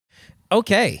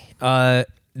Okay.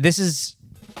 This is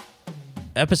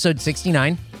episode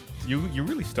 69. You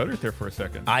really stuttered there for a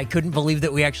second. I couldn't believe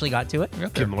that we actually got to it.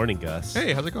 Good morning, Gus.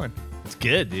 Hey, how's it going? It's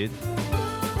good, dude.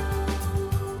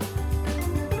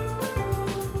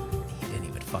 He didn't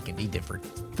even fucking need it for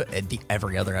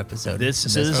every other episode.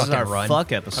 This in is fucking our run.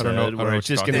 fuck episode. I don't know where it's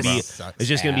just what gonna you're be talking it's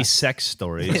just gonna be sex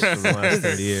stories for the last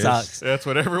 30 years. Sucks. That's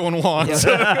what everyone wants.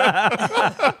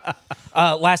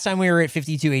 Last time we were at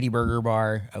 5280 Burger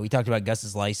Bar, we talked about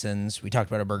Gus's license. We talked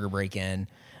about a burger break-in.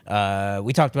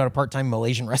 We talked about a part-time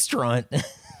Malaysian restaurant.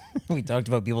 We talked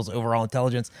about people's overall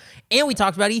intelligence, and we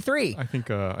talked about E3.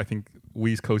 I think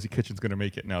Wee's Cozy Kitchen's going to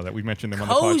make it now that we mentioned them on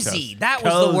the podcast. Cozy. That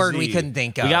was the word we couldn't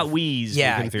think of. We got Wee's.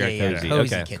 Yeah, we couldn't figure out Cozy.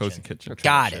 Cozy Okay. Kitchen. Cozy Kitchen.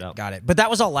 Got Shut up. it. But that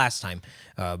was all last time.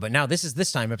 But now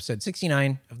this time, episode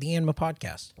 69 of the Anima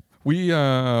podcast. We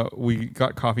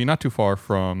got coffee not too far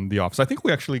from the office. I think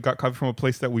we actually got coffee from a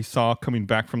place that we saw coming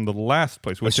back from the last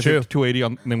place. We went to true. 280,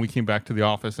 and then we came back to the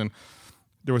office, and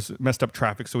there was messed up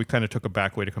traffic, so we kind of took a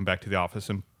back way to come back to the office,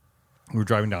 and we were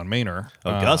driving down Manor.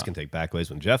 Gus can take back ways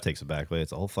when Jeff takes a back way.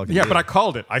 It's a whole fucking Yeah, deal. but I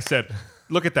called it. I said,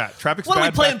 look at that. Traffic's What are we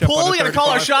bad. playing backed up on pool? the We gotta call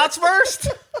our 35. shots first?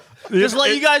 Just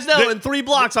let you guys know, in 3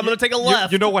 blocks, I'm gonna take a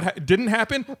left. You know what didn't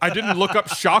happen? I didn't look up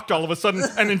shocked all of a sudden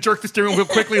and then jerk the steering wheel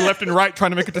quickly left and right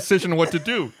trying to make a decision on what to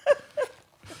do.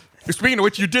 Speaking of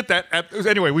which, you did that.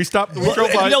 Anyway, we stopped. We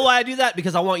drove by. You know why I do that?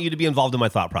 Because I want you to be involved in my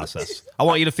thought process. I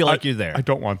want you to feel like you're there. I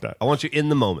don't want that. I want you in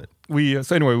the moment.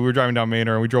 So anyway, we were driving down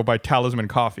Manor and we drove by Talisman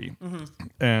Coffee,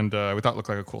 and we thought it looked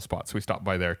like a cool spot, so we stopped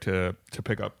by there to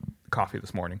pick up coffee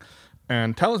this morning.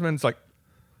 And Talisman's like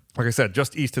I said,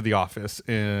 just east of the office.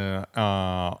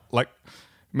 Like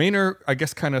Manor, I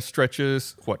guess, kind of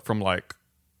stretches from like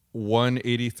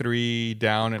 183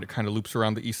 down, and it kind of loops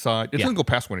around the east side. It doesn't go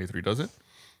past 183, does it?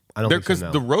 I don't think so, Because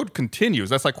no. the road continues.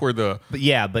 That's like where the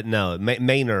But no.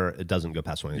 Manor, it doesn't go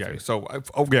past 23. So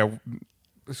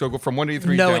go from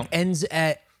 183 No, down. it ends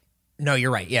at... No,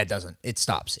 you're right. Yeah, it doesn't. It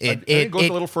stops. It goes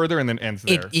a little further and then ends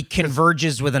there. It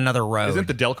converges with another road. Isn't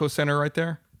the Delco Center right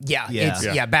there? Yeah,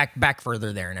 Yeah. back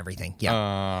further there and everything.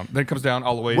 Yeah. Then it comes down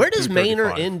all the way. Where to does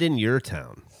Manor 35. end in your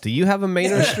town? Do you have a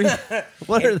Manor Street?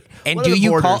 What are And what are do the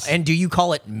you borders?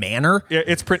 call it Manor? Yeah,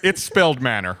 it's spelled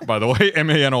Manor, by the way,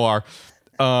 Manor.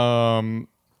 So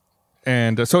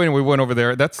anyway, we went over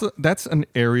there. That's an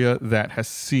area that has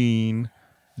seen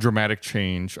dramatic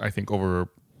change, I think, over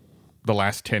the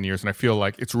last 10 years, and I feel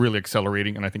like it's really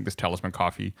accelerating. And I think this Talisman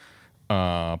Coffee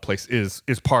place is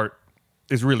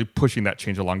really pushing that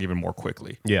change along even more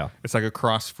quickly. Yeah. It's like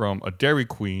across from a Dairy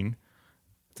Queen.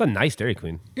 It's a nice Dairy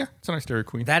Queen. Yeah, it's a nice Dairy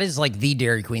Queen. That is like the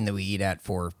Dairy Queen that we eat at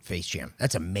for Face Jam.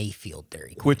 That's a Mayfield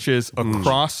Dairy Queen. Which is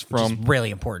across from... It's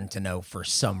really important to know for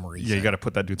some reason. Yeah, you got to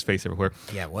put that dude's face everywhere.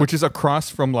 Yeah, what? Which is across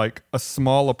from like a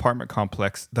small apartment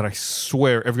complex that I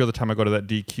swear every other time I go to that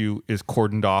DQ is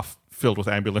cordoned off, filled with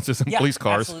ambulances and police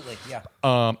cars. Absolutely, yeah.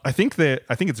 I think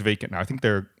it's vacant now. I think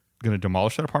they're going to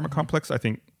demolish that apartment complex. I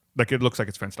think it looks like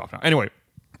it's fenced off now. Anyway,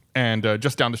 and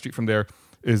just down the street from there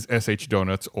is SH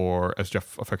Donuts, or as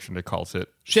Jeff affectionately calls it,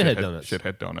 Shithead Donuts.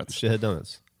 Shithead Donuts, Shithead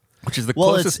Donuts. which is the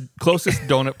Well, closest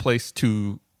donut place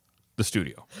to the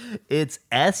studio. It's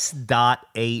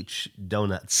S.H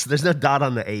Donuts. There's no dot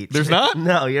on the H. There's not?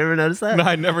 No, you ever notice that? No,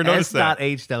 I never noticed that.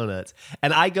 S.H Donuts.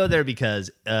 And I go there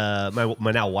because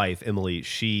my now wife, Emily,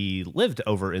 she lived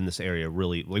over in this area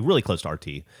really close to RT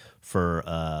for,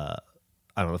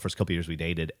 I don't know, the first couple of years we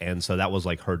dated. And so that was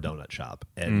like her donut shop.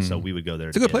 And so we would go there.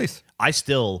 It's a good place. I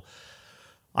still,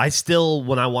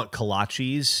 when I want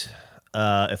kolaches,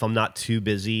 if I'm not too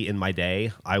busy in my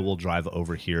day, I will drive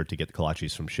over here to get the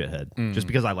kolaches from Shithead, just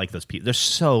because I like those people. They're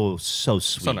so sweet.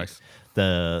 So nice.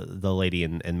 The lady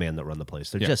and man that run the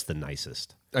place, they're just the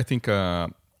nicest. I think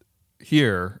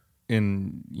here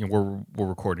we're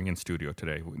recording in studio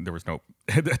today. There was no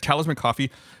Talisman Coffee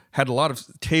had a lot of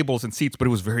tables and seats, but it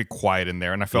was very quiet in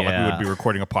there, and I felt like we would be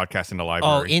recording a podcast in the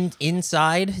library. Oh,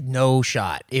 inside, no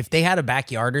shot. If they had a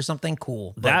backyard or something,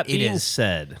 cool. But That it being is.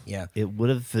 said, Yeah. it would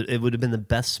have been the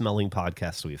best smelling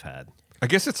podcast we've had. I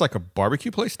guess it's like a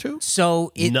barbecue place too.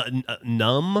 So it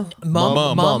Mum,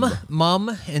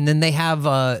 mum, and then they have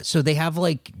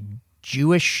like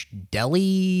Jewish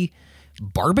deli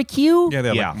barbecue. Yeah, they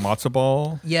have Yeah. like matzo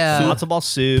ball. Yeah. matzo ball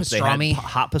soup, Pastrami. They had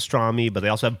hot pastrami, but they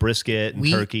also have brisket and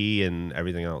We- turkey and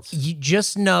everything else. You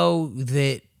just know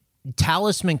that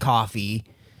Talisman Coffee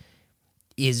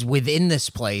is within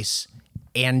this place,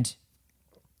 and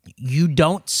you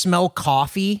don't smell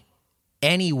coffee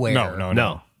anywhere.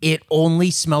 No. It only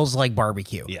smells like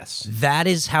barbecue. Yes. That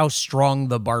is how strong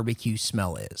the barbecue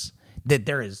smell is. That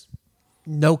there is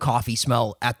no coffee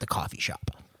smell at the coffee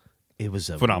shop. It was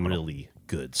a Phenomenal. really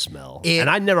good smell. It and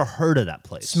I never heard of that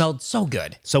place. Smelled so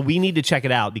good. So we need to check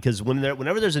it out because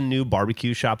whenever there's a new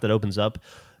barbecue shop that opens up,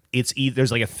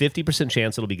 there's like a 50%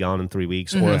 chance it'll be gone in 3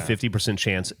 weeks, or a 50%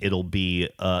 chance it'll be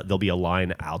there'll be a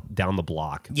line out down the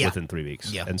block within 3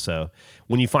 weeks. Yeah. And so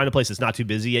when you find a place that's not too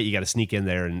busy yet, you got to sneak in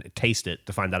there and taste it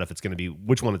to find out if it's going to be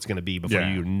which one it's going to be before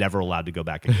you're never allowed to go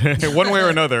back again. One way or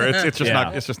another, it's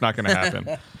just not going to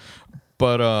happen.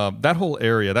 But that whole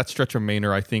area, that stretch of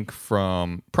Manor, I think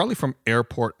probably from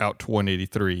airport out to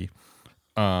 183,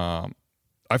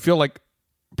 I feel like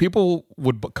people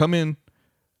would come in,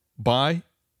 buy,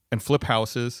 and flip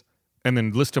houses, and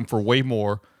then list them for way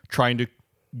more, trying to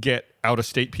get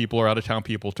out-of-state people or out-of-town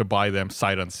people to buy them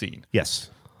sight unseen. Yes.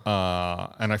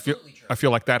 And I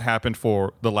feel like that happened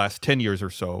for the last 10 years or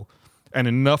so, and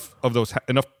enough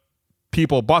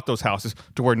people bought those houses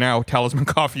to where now Talisman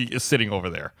Coffee is sitting over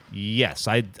there. Yes,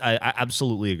 I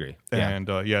absolutely agree. And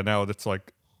now that's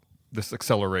like this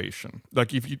acceleration.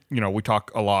 Like if we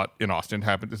talk a lot in Austin.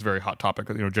 It's a very hot topic.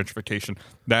 Gentrification.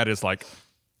 That is like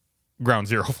ground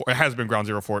zero for it. Has been ground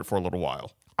zero for it for a little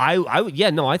while.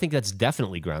 I think that's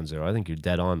definitely ground zero. I think you're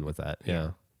dead on with that.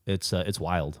 Yeah. It's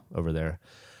wild over there.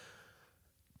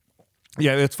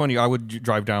 Yeah, it's funny. I would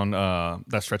drive down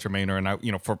that stretch of Manor,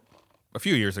 and for a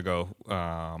few years ago,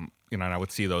 and I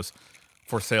would see those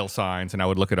for sale signs, and I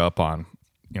would look it up on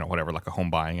whatever, like a home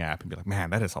buying app, and be like, man,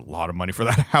 that is a lot of money for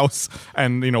that house.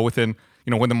 And within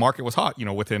when the market was hot,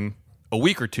 within a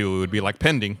week or two, it would be like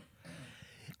pending.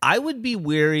 I would be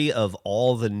wary of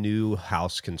all the new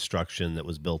house construction that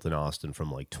was built in Austin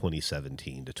from like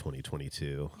 2017 to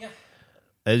 2022. Yeah.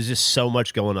 There's just so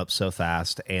much going up so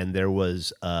fast, and there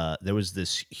was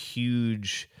this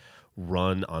huge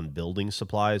run on building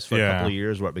supplies for a couple of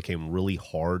years where it became really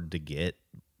hard to get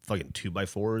fucking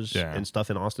 2x4s and stuff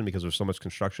in Austin because there's so much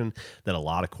construction that a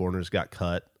lot of corners got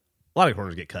cut. A lot of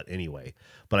corners get cut anyway,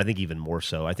 but I think even more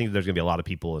so. I think there's going to be a lot of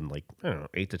people in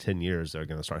 8 to 10 years that are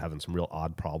going to start having some real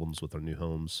odd problems with their new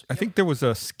homes. I think there was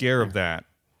a scare of that.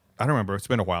 I don't remember. It's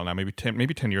been a while now, maybe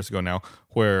 10 years ago now,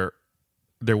 where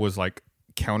there was like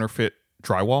counterfeit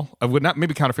drywall.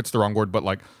 Maybe counterfeit's the wrong word, but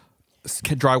like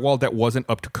drywall that wasn't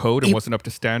up to code and wasn't up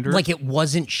to standard. Like it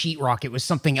wasn't sheetrock. It was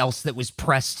something else that was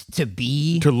pressed to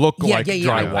look like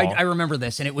drywall. I remember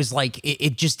this, and it was like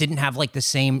it just didn't have like the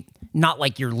same. Not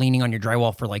like you're leaning on your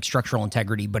drywall for like structural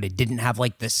integrity, but it didn't have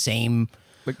like the same.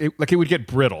 Like it would get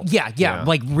brittle. Yeah,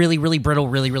 like really, really brittle,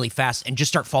 really, really fast, and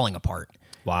just start falling apart.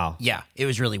 Wow. Yeah, it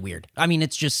was really weird. I mean,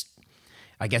 it's just.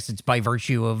 I guess it's by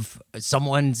virtue of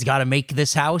someone's got to make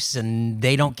this house, and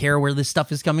they don't care where this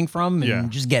stuff is coming from,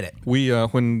 and just get it. We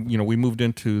when we moved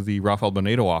into the Rafael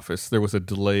Bonedo office, there was a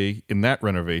delay in that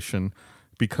renovation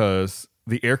because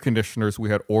the air conditioners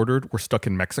we had ordered were stuck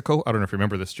in Mexico. I don't know if you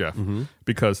remember this, Jeff,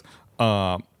 because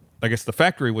I guess the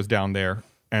factory was down there,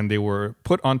 and they were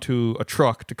put onto a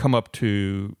truck to come up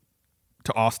to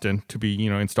Austin to be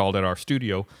installed at our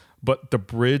studio. But the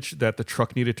bridge that the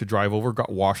truck needed to drive over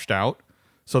got washed out.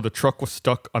 So the truck was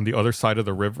stuck on the other side of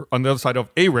the river, on the other side of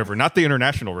a river, not the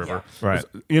international river. Yeah. Right.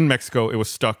 In Mexico, it was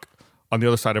stuck on the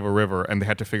other side of a river, and they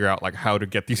had to figure out like how to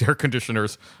get these air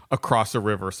conditioners across the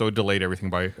river. So it delayed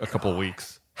everything by a couple of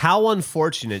weeks. How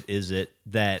unfortunate is it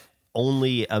that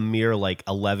only a mere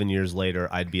 11 years later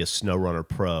I'd be a SnowRunner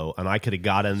pro, and I could have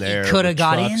got in there. Could have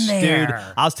got trucks. in there, dude.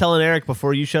 I was telling Eric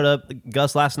before you showed up,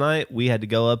 Gus, last night. We had to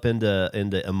go up into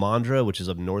Imandra, which is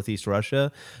up northeast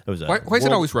Russia. It was why is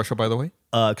it always Russia, by the way?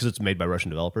 Because it's made by Russian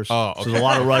developers. Oh, okay. So there's a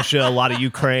lot of Russia, a lot of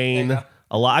Ukraine.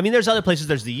 A lot. I mean, there's other places.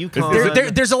 There's the Yukon.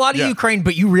 There's a lot of Ukraine,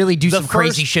 but you really do some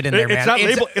crazy shit in there, man.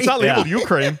 It's not labeled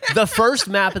Ukraine. The first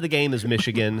map of the game is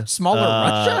Michigan. Smaller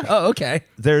Russia. Oh, okay.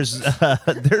 There's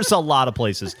a lot of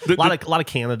places. A lot of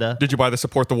Canada. Did you buy the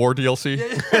Support the War DLC?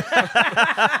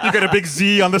 You got a big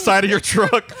Z on the side of your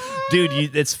truck,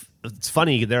 dude. It's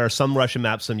funny. There are some Russian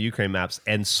maps, some Ukraine maps,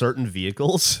 and certain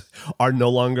vehicles are no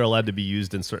longer allowed to be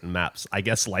used in certain maps. I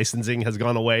guess licensing has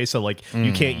gone away, so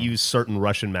you can't use certain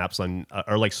Russian maps on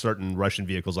or certain Russian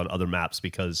vehicles on other maps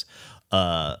because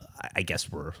I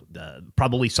guess we're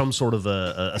probably some sort of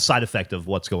a side effect of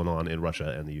what's going on in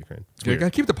Russia and the Ukraine. I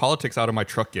gotta keep the politics out of my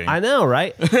truck game. I know,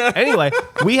 right? Anyway,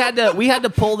 we had to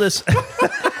pull this.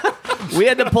 We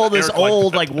had to pull this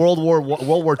old World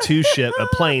War II ship, a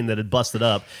plane that had busted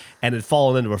up and had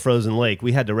fallen into a frozen lake.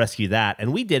 We had to rescue that,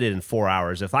 and we did it in 4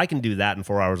 hours. If I can do that in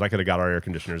 4 hours, I could have got our air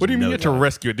conditioners. What do you mean you had to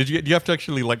rescue it? Do you have to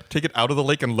actually take it out of the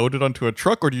lake and load it onto a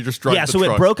truck, or do you just drive? Yeah, so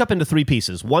it broke up into 3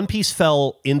 pieces. One piece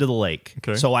fell into the lake,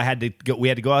 so I had to go. We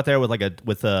had to go out there with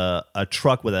a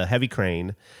truck with a heavy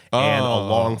crane and a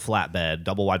long flatbed,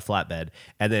 double wide flatbed,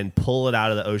 and then pull it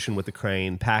out of the ocean with the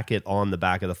crane, pack it on the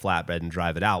back of the flatbed, and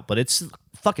drive it out. But it's is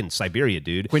fucking Siberia,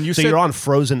 dude. When you so said- you're on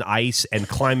frozen ice and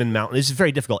climbing mountains. This is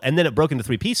very difficult. And then it broke into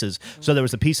 3 pieces. So there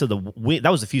was a piece of the wing. That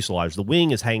was the fuselage. The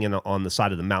wing is hanging on the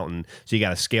side of the mountain. So you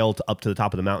got to scale up to the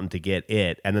top of the mountain to get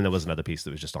it. And then there was another piece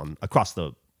that was just on across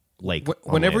the lake.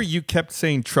 Whenever land. you kept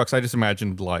saying trucks, I just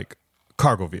imagined like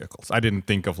cargo vehicles. I didn't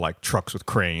think of like trucks with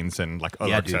cranes and like other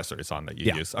Yeah, dude. accessories on that you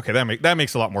Yeah. use. Okay, that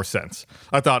makes a lot more sense.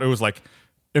 I thought it was like,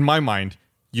 in my mind,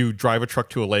 you drive a truck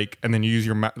to a lake and then you use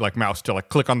your mouse to like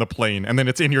click on the plane and then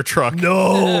it's in your truck.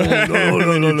 No.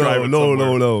 drive it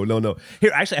No.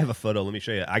 Here, actually, I have a photo. Let me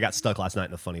show you. I got stuck last night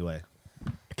in a funny way.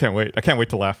 I can't wait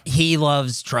to laugh. He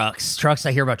loves trucks. Trucks.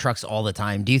 I hear about trucks all the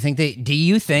time. Do you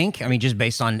think? I mean, just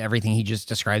based on everything he just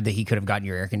described, that he could have gotten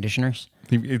your air conditioners?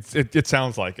 It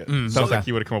sounds like it. Sounds okay. like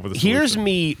he would have come up with a solution. Here's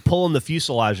me pulling the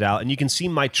fuselage out, and you can see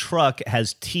my truck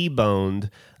has T-boned.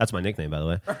 That's my nickname, by the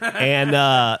way. And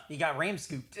He got ram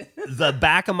scooped. the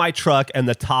back of my truck and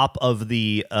the top of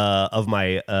the of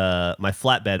my my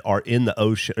flatbed are in the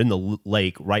ocean, in the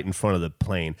lake, right in front of the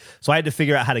plane. So I had to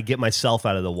figure out how to get myself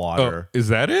out of the Oh, water. is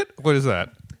that it? What is that?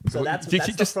 So that's Did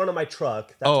you the just- front of my truck.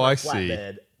 That's Oh, my I see.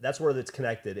 flatbed. That's where it's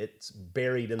connected. It's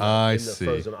buried in I the see.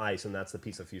 frozen ice, and that's the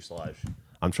piece of fuselage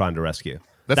I'm trying to rescue.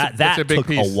 That's that a big took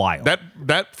piece. a while.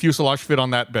 That fuselage fit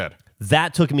on that bed.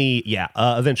 That took me,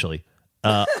 eventually.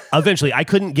 Eventually, I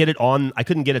couldn't get it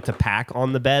to pack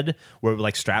on the bed where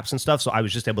like straps and stuff. So I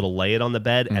was just able to lay it on the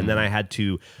bed, and then I had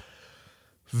to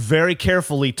very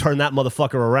carefully turn that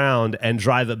motherfucker around and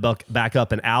drive it back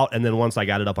up and out. And then once I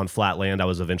got it up on flat land, I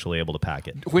was eventually able to pack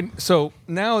it. So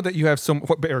now that you have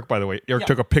Eric, by the way, Eric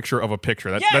took a picture of a picture.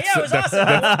 it was awesome.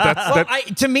 Well,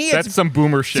 to me, that's some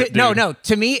boomer shit. No, dude. no.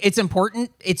 To me, it's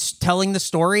important. It's telling the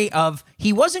story of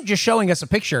he wasn't just showing us a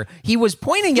picture. He was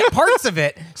pointing at parts of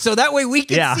it, so that way we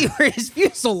could Yeah. see where his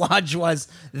fuselage was.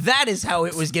 That is how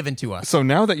it was given to us. So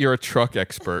now that you're a truck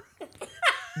expert,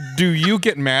 do you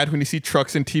get mad when you see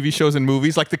trucks in TV shows and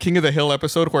movies, like the King of the Hill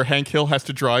episode where Hank Hill has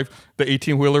to drive the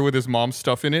 18-wheeler with his mom's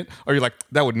stuff in it? Or you're like,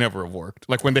 that would never have worked?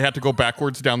 Like when they had to go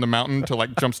backwards down the mountain to like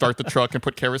jumpstart the truck and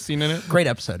put kerosene in it? Great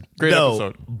episode. Great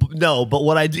episode. No, but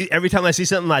what I do every time I see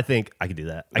something, I think I could do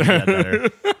that. I can do that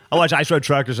better. I watch Ice Road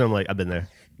Truckers, and I'm like, I've been there.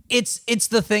 It's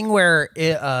the thing where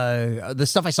the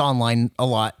stuff I saw online a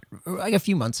lot, like a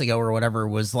few months ago or whatever,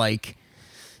 was like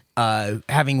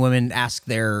having women ask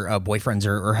their boyfriends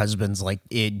or husbands, like,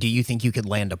 do you think you could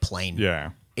land a plane?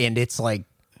 Yeah. And it's like,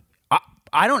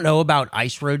 I don't know about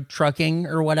ice road trucking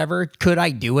or whatever. Could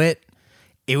I do it?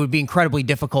 It would be incredibly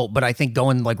difficult, but I think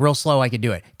going like real slow, I could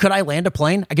do it. Could I land a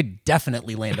plane? I could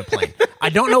definitely land a plane. I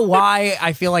don't know why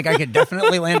I feel like I could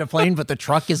definitely land a plane, but the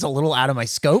truck is a little out of my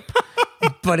scope.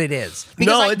 But it is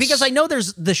because I know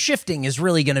there's the shifting is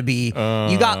really going to be. You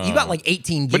got like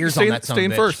 18 But gears on that. stay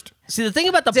in bitch. first. See, the thing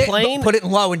about the plane, put it in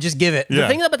low and just give it. Yeah. the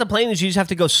thing about the plane is you just have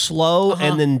to go slow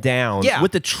and then down. Yeah.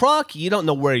 With the truck, you don't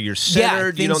know where you're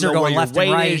centered. you things don't are know where going your left and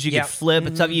weight right. is. You Yep. can flip.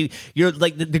 It's up. You're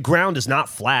like the ground is not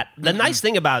flat. The nice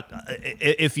thing about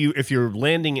if you're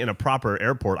landing in a proper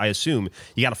airport, I assume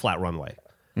you got a flat runway.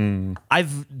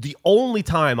 The only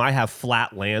time I have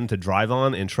flat land to drive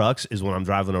on in trucks is when I'm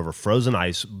driving over frozen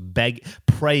ice,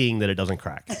 praying that it doesn't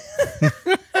crack.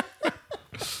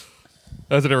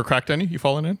 Has it ever cracked any? You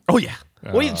fallen in? Oh yeah.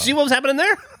 Well, you see what was happening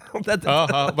there? But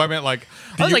I meant like,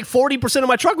 I was like 40% of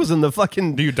my truck was in the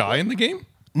fucking. do you die in the game?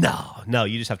 No,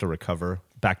 you just have to an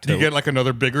back to. Do you get like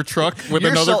another bigger truck with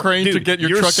You're another so- crane to dude, get your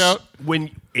you're truck out?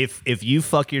 If you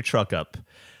fuck your truck up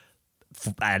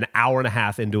an hour and a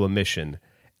half into a mission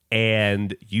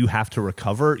and you have to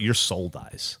recover, your soul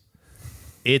dies.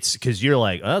 It's because you're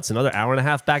like, oh, it's another hour and a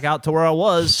half back out to where I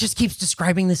was. Just keeps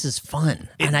describing this as fun,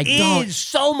 and I It don't. is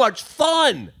so much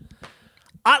fun.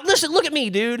 Listen, look at me,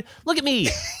 dude. Look at me.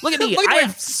 Look at me. Look at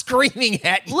me screaming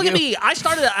at you. Look at me. I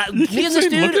started, me and this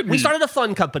saying, "Look at dude, we me." started a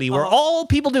fun company where all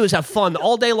people do is have fun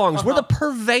all day long. We're the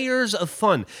purveyors of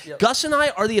fun. Gus and I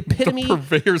are the epitome.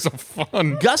 Purveyors of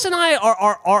fun. Gus and I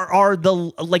are the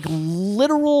like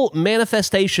literal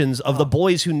manifestations of the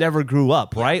boys who never grew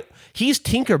up, right? He's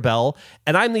Tinkerbell,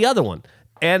 and I'm the other one.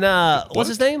 And what's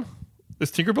his name? Is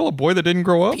Tinkerbell a boy that didn't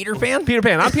grow up? Peter Pan. Peter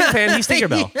Pan. I'm Peter Pan. He's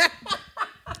Tinkerbell.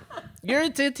 You're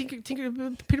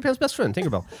Peter Pan's best friend,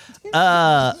 Tinkerbell.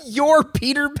 You're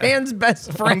Peter Pan's best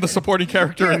I'm friend. the supporting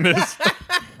character in this.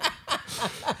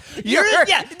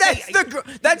 Yeah,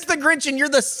 That's the Grinch, and you're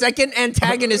the second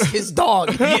antagonist. His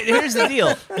dog. Here's the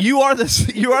deal: you are the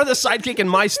sidekick in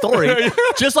my story,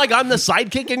 just like I'm the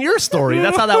sidekick in your story.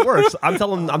 That's how that works. I'm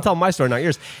telling my story, not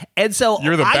yours. And so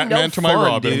You're the I know Batman to my fun,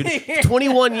 Robin. dude.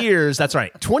 21 years. That's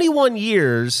right. 21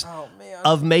 years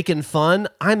of making fun.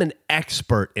 I'm an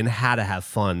expert in how to have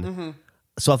fun.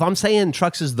 So if I'm saying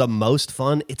trucks is the most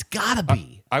fun, it's gotta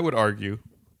be. I would argue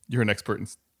you're an expert in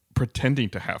pretending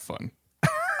to have fun.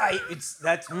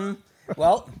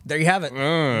 Well, there you have it.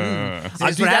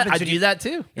 I do that. I do that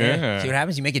too. Yeah. See what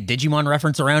happens? You make a Digimon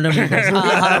reference around him. And he goes,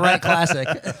 right, classic.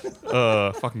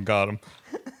 Fucking got him.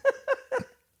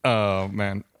 Oh,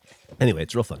 man. Anyway,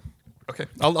 it's real fun. Okay.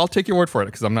 I'll take your word for it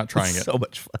because I'm not trying it. So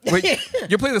much fun. Wait,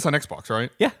 you play this on Xbox, right?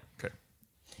 Yeah. Okay.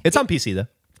 It's on PC though.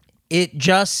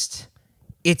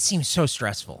 It seems so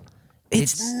stressful.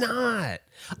 It's not.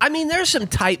 I mean, there's some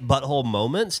tight butthole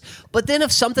moments, but then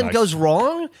if something goes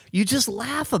wrong, you just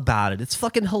laugh about it. It's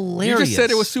fucking hilarious. You just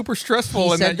said it was super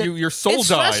stressful and said that that your soul It's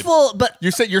died. stressful, but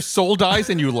You said your soul dies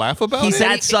and you laugh about it?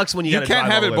 that sucks when you gotta can't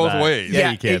drive have all it the way both back. ways.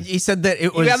 Yeah, you can. He said that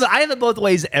it was. I have it both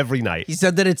ways every night. He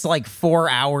said that it's like 4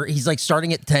 hours. He's like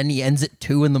starting at 10. He ends at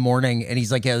 2 in the morning, and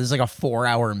he's like, "Yeah, this is like a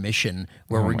 4-hour mission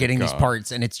where we're getting these God.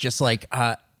 parts." And it's just like,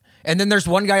 and then there's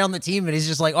one guy on the team, and he's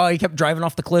just like, "Oh, he kept driving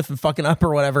off the cliff and fucking up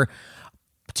or whatever."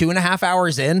 2.5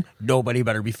 hours in, nobody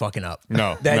better be fucking up.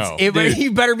 No, That's no. it. Dude.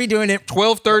 You better be doing it.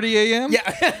 12:30 a.m.?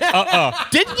 Yeah.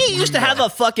 Didn't you used to have a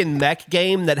fucking mech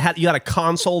game that had you had a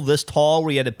console this tall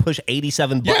where you had to push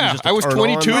 87 buttons? Yeah, just to I was turn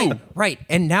 22. on? Right,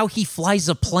 and now he flies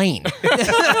a plane.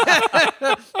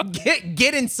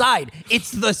 Get inside.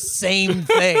 It's the same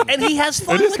thing. And he has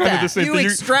fun It is with kind of that. the same You thing.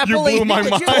 extrapolate. You blew my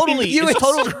mind. You It's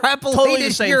totally extrapolated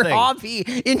the same your thing.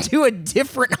 hobby into a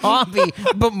different hobby,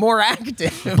 but more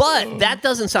active. But that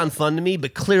doesn't sound fun to me,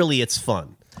 but clearly it's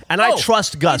fun. And I Oh,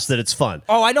 trust Gus that it's fun.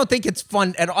 Oh, I don't think it's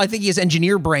fun at all. I think he has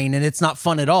engineer brain, and it's not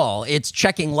fun at all. It's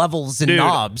checking levels and Dude,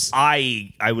 knobs.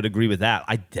 I would agree with that.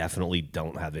 I definitely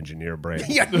don't have engineer brain.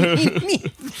 Yeah,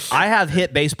 me. I have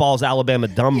hit baseball's Alabama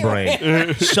dumb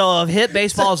brain. So if hit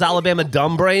baseball's Alabama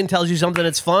dumb brain tells you something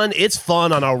that's fun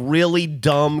on a really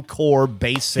dumb core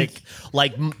basic,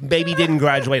 like maybe didn't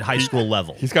graduate high school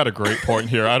level. He's got a great point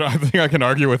here. I think I can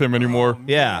argue with him anymore.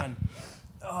 Yeah.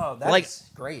 Oh, that's Like-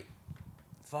 great.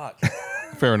 Fuck.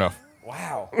 Fair enough.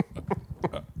 Wow.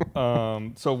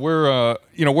 So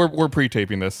we're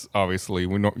pre-taping this. Obviously,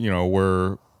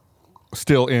 we're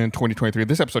still in 2023.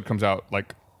 This episode comes out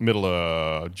like middle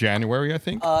of January, I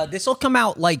think. This will come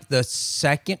out like the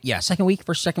second week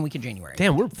of January.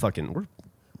 Damn, we're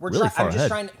really far I'm just ahead.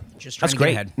 trying to That's get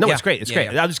great. ahead. No, Yeah. it's great. It's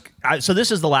Yeah, great. yeah. So this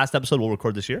is the last episode we'll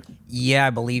record this year Yeah, I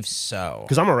believe so.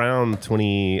 because I'm around after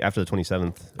the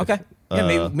 27th. Okay.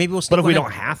 Yeah, maybe we'll. But if we sneak don't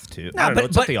one in. have to, No, I don't know.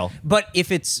 It's up to y'all. But if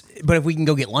we can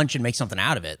go get lunch and make something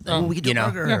out of it, then we could do a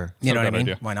burger. Yeah. You know Not what I a bad mean?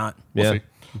 idea. Why not? We'll Yeah.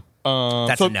 see.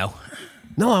 That's so- a no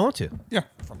No, I want to. Yeah.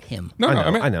 from him. No, I no,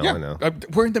 know, I know.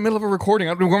 We're in the middle of a recording.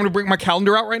 Do you want me to bring my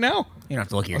calendar out right now? You don't have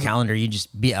to look at your calendar. You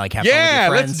just be like have fun Yeah,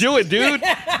 with your let's friends. do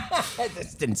it, dude.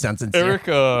 This didn't sound sincere. Eric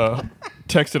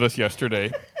texted us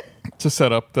yesterday to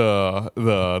set up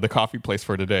the coffee place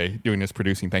for today, doing his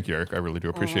producing. Thank you, Eric. I really do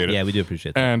appreciate it. Yeah, we do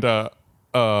appreciate that. And a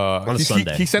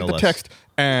Sunday, he sent no the less. text,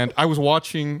 and I was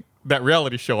watching that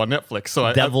reality show on Netflix.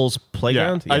 So Devil's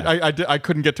Playground? Yeah, Yeah. I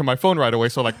couldn't get to my phone right away.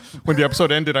 So like when the episode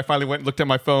ended, I finally went and looked at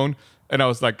my phone, and I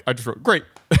was like, I just wrote great,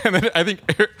 and then I think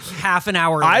Half an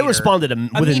hour. I later, responded within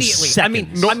immediately.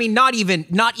 seconds. I mean, not even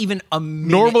a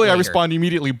minute. normally I later. respond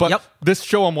immediately, but Yep. this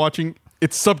show I'm watching,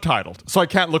 it's subtitled, so I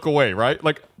can't look away. Right,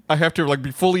 like I have to like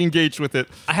be fully engaged with it.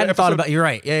 I hadn't thought about. You're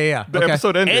right. Yeah. The Okay.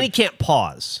 episode ended. And he can't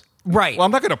pause. Right. Well,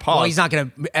 I'm not gonna pause. Well, he's not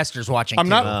gonna. Esther's watching. I'm too.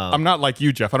 not. I'm not like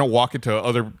you, Jeff. I don't walk into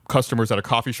other customers at a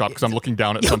coffee shop because I'm looking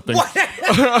down at something.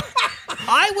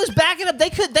 I was backing up.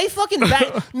 They fucking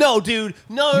back. No, dude.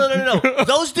 No.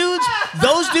 Those dudes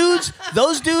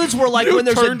were like You when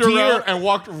there's a turned deer. around and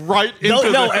walked right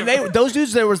into Those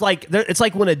dudes. There was like, it's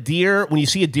like when you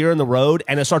see a deer in the road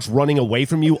and it starts running away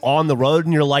from you on the road,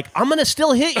 and you're like, I'm gonna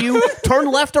still hit you.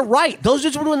 Turn left or right. Those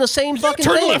dudes were doing the same fucking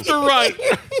turn thing. left or right.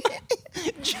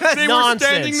 They were Nonsense.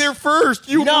 standing there first.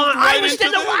 You No, moved I right was into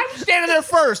them. standing there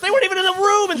first. They weren't even in the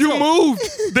room. You Until moved.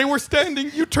 They were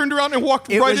standing. You turned around and walked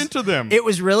right into them. It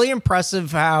was really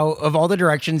impressive how, of all the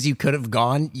directions you could have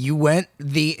gone, you went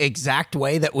the exact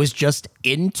way that was just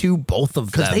into both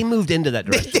of them. because they moved into that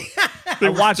direction. I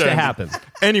were watched it standing. happen.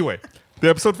 Anyway, the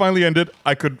episode finally ended.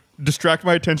 I could distract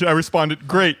my attention. I responded,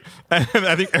 great. And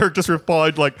I think Eric just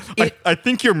replied, like, I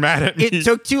think you're mad at me. It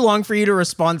took too long for you to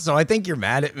respond, so I think you're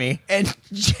mad at me. And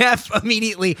Jeff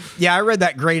immediately, yeah, I read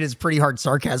that great as pretty hard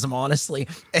sarcasm, honestly.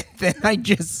 And then I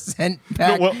just sent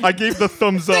back. Well, I gave the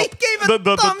thumbs up. They gave a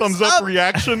the thumbs thumbs up up.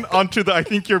 reaction onto the I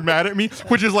think you're mad at me,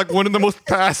 which is like one of the most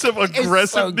passive It's aggressive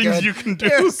so things good. you can do.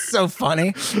 It was so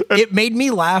funny. It made me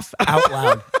laugh out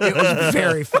loud. It was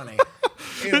very funny.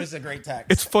 It was a great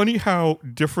text. It's funny how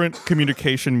different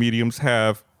communication mediums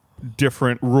have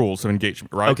different rules of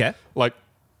engagement, right? Okay. Like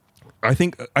I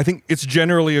think it's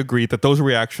generally agreed that those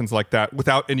reactions like that,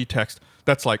 without any text,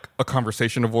 that's like a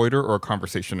conversation avoider or a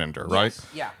conversation ender, right?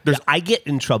 Yeah. I get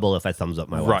in trouble if I thumbs up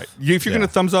my wife. Right. If you're going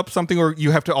to thumbs up something, or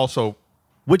you have to also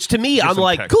Which to me, I'm some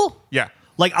like, text. cool. Yeah.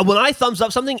 Like when I thumbs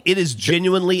up something, it is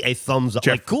genuinely a thumbs up.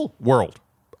 Jeff, Like, cool. World.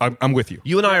 I'm with you.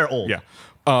 You and I are old. Yeah.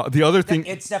 The other thing,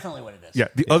 It's definitely what it is. yeah,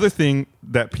 the other thing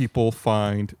that people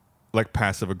find like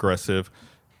passive aggressive,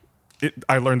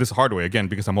 I learned this the hard way again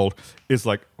because I'm old, is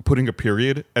like putting a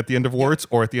period at the end of words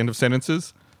or at the end of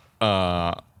sentences.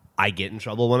 I get in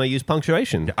trouble when I use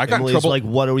punctuation. I got in Emily's trouble- like,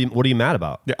 what are you mad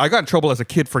about? Yeah, I got in trouble as a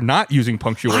kid for not using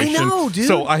punctuation. I know, dude.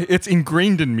 So it's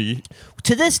ingrained in me.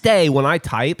 To this day, when I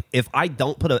type, if I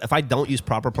don't use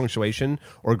proper punctuation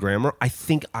or grammar, I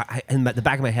think in the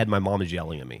back of my head, my mom is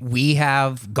yelling at me. We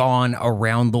have gone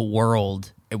around the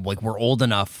world, like we're old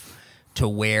enough to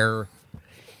where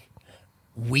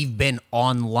we've been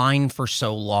online for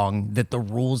so long that the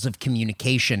rules of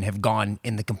communication have gone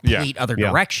in the complete other Yeah.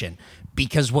 direction.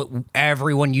 Because what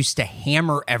everyone used to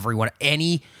hammer everyone,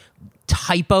 any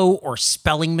typo or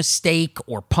spelling mistake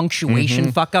or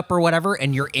punctuation fuck up or whatever,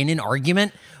 and you're in an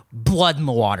argument, blood in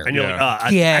the water. And you're Yeah.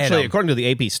 like, Get actually, 'em. according to the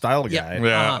AP style guide,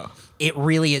 Yeah. It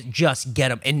really is just get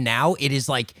them. And now it is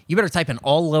like, you better type in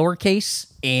all lowercase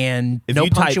and no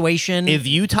punctuation. If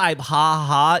you type ha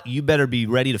ha, you better be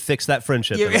ready to fix that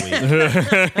friendship in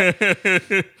a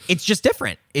week. It's just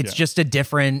different. It's just a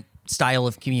different style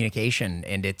of communication.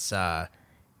 And it's, you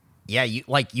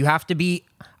have to be,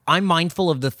 I'm mindful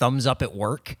of the thumbs up at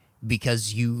work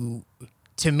because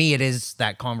to me, it is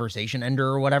that conversation ender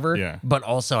or whatever. Yeah. But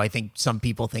also I think some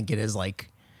people think it is like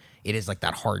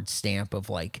that hard stamp of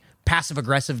like passive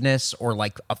aggressiveness or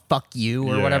like a fuck you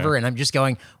or Yeah. whatever. And I'm just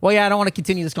going, well, yeah, I don't want to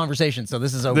continue this conversation. So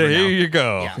this is over There now. you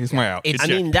go. Yeah. He's my out. It's-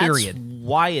 I mean, that's Period.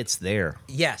 why it's there.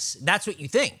 Yes. That's what you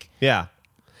think. Yeah.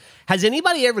 Has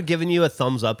anybody ever given you a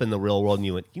thumbs up in the real world and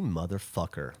you went, you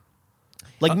motherfucker?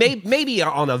 Like maybe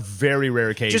on a very rare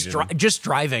occasion. Just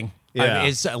driving. Yeah.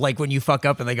 It's like when you fuck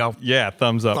up and they go, Yeah,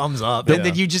 thumbs up. thumbs up. And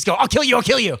then you just go, I'll kill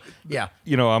you. Yeah.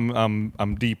 You know,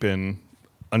 I'm deep in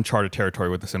uncharted territory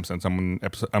with The Simpsons. I'm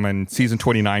in season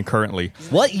 29 currently.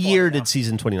 What year did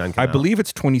season 29 come I out? believe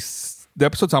it's 20. The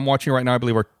episodes I'm watching right now, I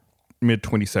believe, are mid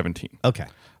 2017. Okay.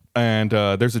 And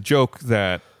there's a joke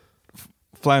that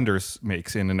Flanders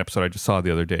makes in an episode I just saw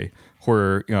the other day,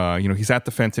 where he's at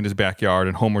the fence in his backyard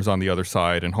and Homer's on the other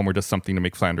side, and Homer does something to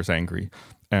make Flanders angry,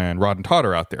 and Rod and Todd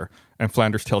are out there, and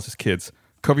Flanders tells his kids,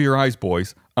 "Cover your eyes,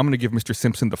 boys. I'm going to give Mr.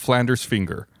 Simpson the Flanders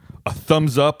finger, a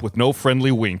thumbs up with no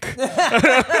friendly wink."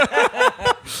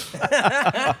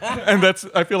 And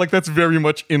I feel like that's very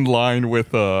much in line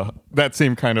with that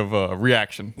same kind of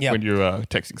reaction when you're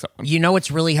texting someone. You know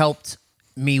what's really helped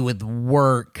me with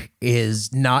work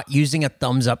is not using a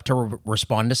thumbs up to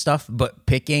respond to stuff, but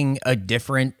picking a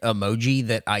different emoji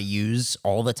that I use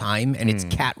all the time, and it's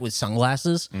cat with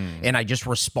sunglasses. And I just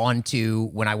respond to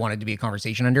when I want it to be a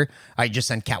conversation under. I just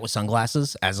send cat with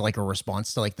sunglasses as like a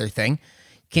response to like their thing.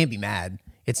 Can't be mad.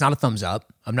 It's not a thumbs up.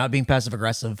 I'm not being passive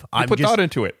aggressive. I'm put just, thought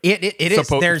into it. It is.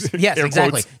 There's yes, Air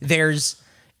exactly. quotes.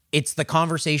 It's the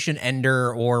conversation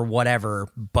ender or whatever,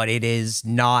 but it is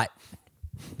not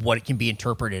what it can be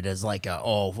interpreted as like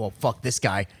fuck this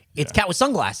guy. It's cat with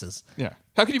sunglasses. Yeah.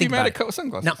 How can you Think be mad about at cat with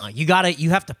sunglasses? No, you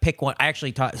have to pick one. I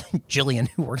actually taught Jillian,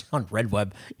 who works on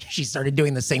RedWeb, she started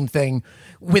doing the same thing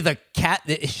with a cat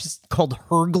that is just called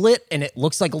Herglet, and it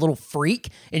looks like a little freak.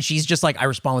 And she's just like, I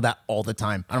respond with that all the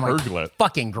time. And I'm Herglet. like,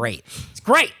 fucking great. It's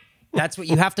great. That's what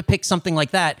you have to pick something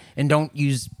like that, and don't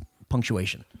use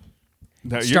punctuation.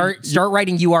 No, Start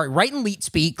writing write in Leet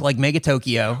Speak like Mega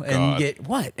Tokyo and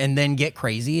God. then get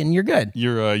crazy and you're good.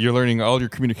 You're learning all your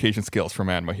communication skills from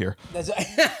Anma here. That's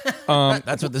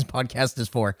what this podcast is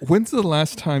for. When's the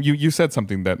last time you said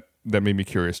something that made me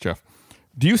curious, Jeff?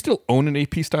 Do you still own an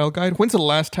AP style guide? When's the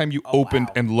last time you opened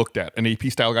and looked at an AP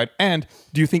style guide? And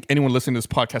do you think anyone listening to this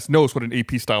podcast knows what an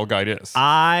AP style guide is?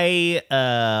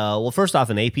 Well, first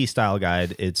off, an AP style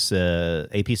guide, it's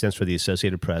AP stands for the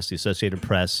Associated Press. The Associated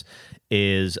Press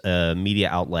is a media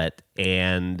outlet,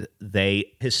 and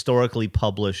they historically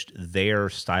published their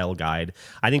style guide.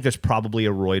 I think there's probably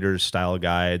a Reuters style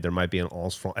guide. There might be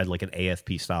like an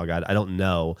AFP style guide. I don't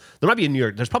know.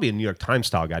 There's probably a New York Times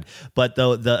style guide, but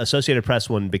the Associated Press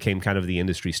one became kind of the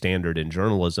industry standard in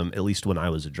journalism, at least when I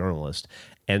was a journalist.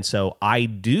 And so I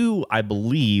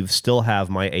believe, still have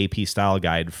my AP style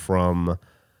guide from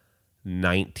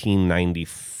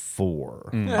 1994.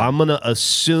 I'm going to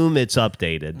assume it's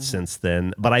updated since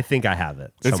then, but I think I have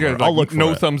it It's somewhere. got, I'll look for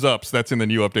no it. thumbs ups. That's in the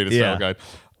new updated style guide.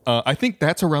 I think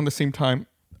that's around the same time,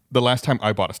 the last time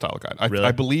I bought a style guide. Really?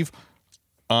 I believe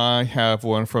I have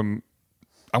one from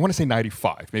I want to say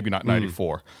 95, maybe not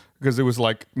 94, because it was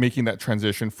like making that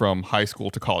transition from high school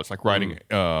to college, like writing,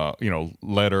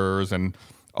 letters and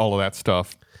all of that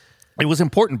stuff. It was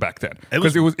important back then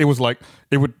because it was like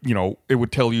it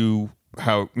would tell you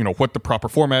how what the proper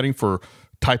formatting for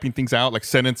typing things out, like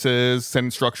sentences,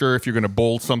 sentence structure, if you're going to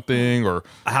bold something, or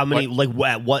how many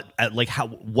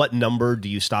what number do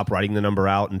you stop writing the number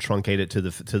out and truncate it to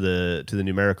the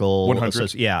numerical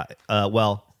 100. Yeah.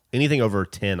 Well, anything over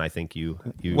 10, I think you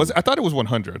was. I thought it was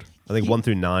 100. I think 1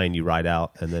 through 9 you write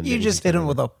out, and then You just hit him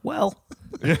with a well.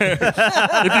 If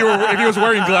he was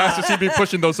wearing glasses, he'd be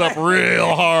pushing those up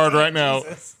real hard right now.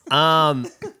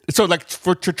 So like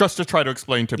just to try to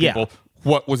explain to people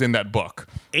what was in that book.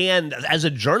 And as a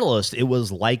journalist, it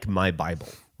was like my Bible.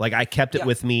 Like I kept it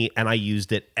with me, and I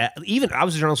used it. Even I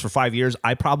was a journalist for 5 years.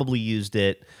 I probably used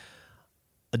it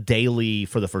daily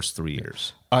for the first 3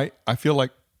 years. I feel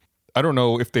like I don't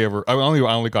know if they ever. I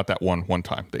only got that one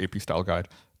time, the AP Style Guide,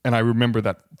 and I remember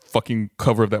that fucking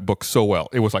cover of that book so well.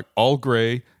 It was like all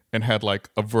gray and had like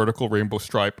a vertical rainbow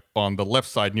stripe on the left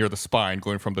side near the spine,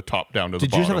 going from the top down to the bottom.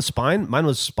 Did yours have a spine? Mine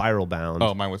was spiral bound.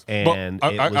 Oh, mine was, and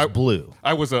it was blue.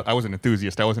 I was an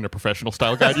enthusiast. I wasn't a professional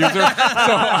style guide user, so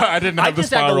I didn't have the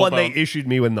spiral. I just had the one bound. they issued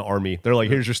me in the Army. They're like,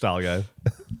 "Here's your style guide."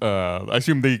 I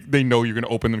assume they know you're going to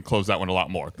open and close that one a lot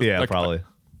more. Yeah, probably.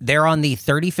 They're on the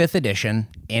 35th edition,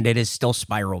 and it is still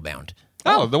spiral bound.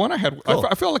 Oh, the one I had. Cool.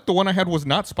 I feel like the one I had was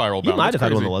not spiral bound. You might have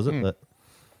had one that wasn't. But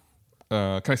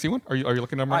can I see one? Are you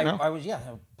looking at them right now? I was.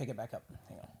 I'll pick it back up.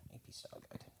 Hang on. AP Style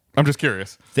Guide. I'm just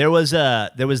curious. There was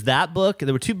that book.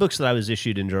 There were 2 books that I was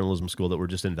issued in journalism school that were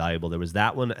just invaluable. There was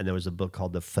that one, and there was a book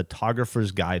called The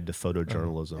Photographer's Guide to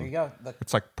Photojournalism. There you go.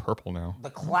 It's like purple now. The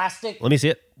classic. Let me see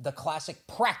it. The classic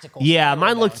practical. Yeah, spiral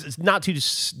mine bound. looked not too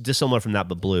dissimilar from that,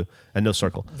 but blue and no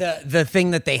circle. The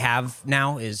thing that they have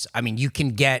now is, I mean, you can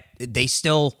get. They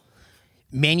still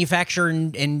manufacture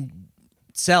and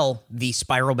sell the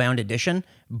spiral bound edition,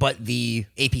 but the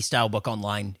AP Style book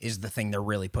online is the thing they're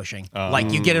really pushing.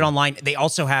 Like you get it online. They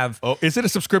also have. Oh, is it a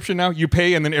subscription now? You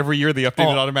pay and then every year they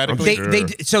update it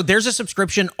automatically. So there's a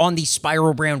subscription on the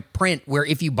spiral bound print where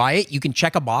if you buy it, you can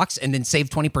check a box and then save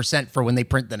 20% for when they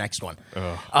print the next one.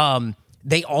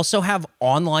 They also have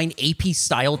online AP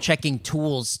style checking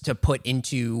tools to put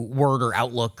into Word or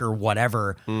Outlook or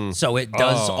whatever. So it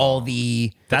does all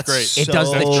the. That's great. It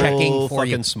does the checking for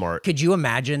you. Fucking smart. Could you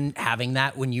imagine having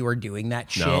that when you were doing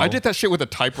that shit? I did that shit with a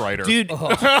typewriter. Dude, do you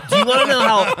want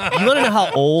to know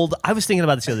how old? I was thinking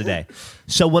about this the other day.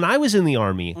 So when I was in the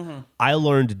Army, I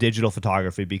learned digital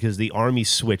photography because the Army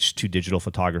switched to digital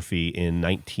photography in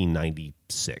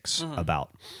 1996.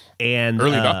 And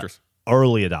Early adopters.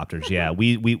 Early adopters, yeah.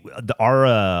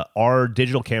 Our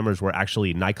digital cameras were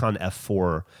actually Nikon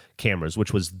F4 cameras,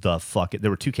 which was there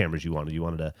were 2 cameras you wanted. You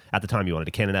wanted at the time you wanted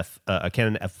a Canon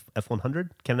F100,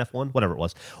 Canon F1, whatever it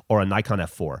was, or a Nikon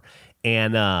F4.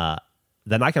 And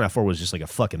the Nikon F4 was just like a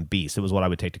fucking beast. It was what I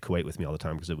would take to Kuwait with me all the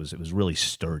time because it was really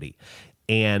sturdy.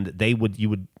 And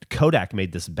Kodak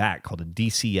made this back called a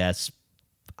DCS,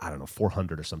 I don't know,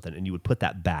 400 or something, and you would put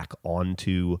that back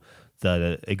onto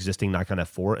the existing Nikon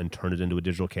F4 and turn it into a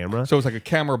digital camera. So it's like a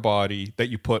camera body that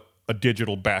you put a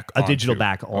digital back on.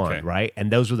 Okay. Right? And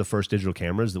those were the first digital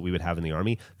cameras that we would have in the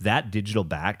Army. That digital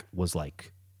back was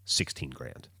like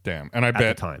 $16,000. Damn. And I bet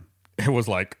at the time it was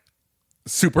like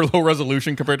super low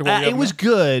resolution compared to what we have it was now?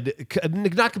 Good,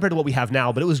 not compared to what we have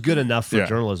now, but it was good enough for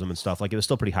journalism and stuff. Like it was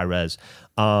still pretty high res.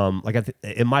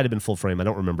 It might have been full frame. I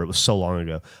don't remember. It was so long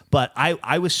ago. But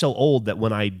I was so old that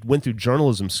when I went through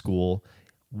journalism school,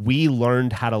 we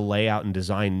learned how to lay out and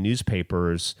design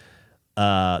newspapers.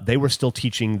 They were still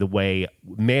teaching the way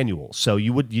manual. So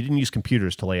you didn't use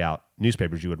computers to lay out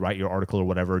newspapers. You would write your article or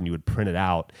whatever, and you would print it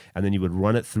out, and then you would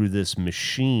run it through this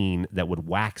machine that would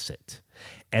wax it.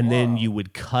 And then you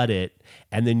would cut it,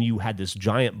 and then you had this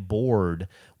giant board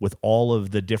with all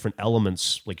of the different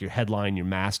elements, like your headline, your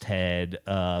masthead,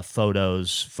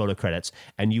 photos, photo credits,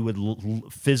 and you would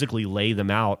physically lay them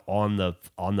out on the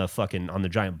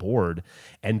giant board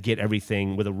and get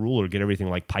everything with a ruler, get everything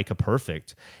like pica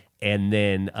perfect, and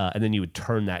then you would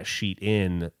turn that sheet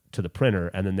in to the printer,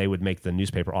 and then they would make the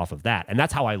newspaper off of that, and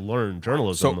that's how I learned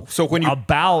journalism. So when you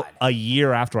about a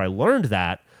year after I learned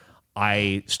that,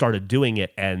 I started doing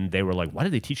it, and they were like, "Why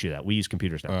did they teach you that? We use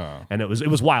computers now." And it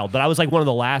was wild. But I was like one of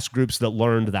the last groups that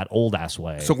learned that old ass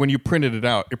way. So when you printed it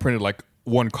out, it printed like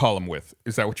one column width.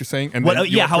 Is that what you're saying? And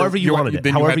however you wanted it.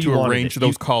 Then however you had to arrange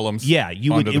those columns. columns. Yeah, it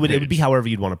would be page. however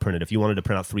you'd want to print it. If you wanted to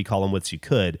print out 3 column widths, you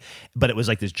could. But it was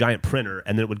like this giant printer,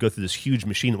 and then it would go through this huge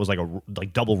machine that was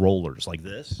like double rollers, like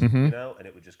this, and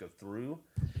it would just go through.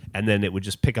 and then it would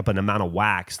just pick up an amount of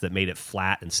wax that made it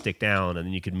flat and stick down, and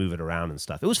then you could move it around and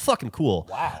stuff. It was fucking cool.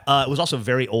 Wow. It was also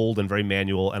very old and very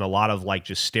manual, and a lot of like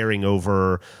just staring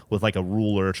over with like a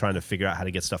ruler trying to figure out how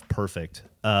to get stuff perfect.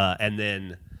 And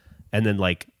then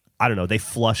like, I don't know, they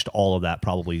flushed all of that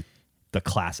probably the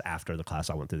class after the class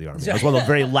I went through the Army. I was one of the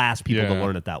very last people to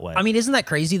learn it that way. I mean, isn't that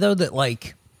crazy though? That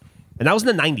like, and that was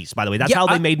in the 90s, by the way. That's how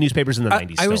they made newspapers in the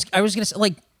 90s. I was gonna say,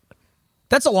 like,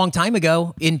 that's a long time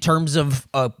ago in terms of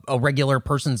a regular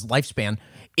person's lifespan.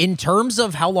 In terms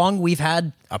of how long we've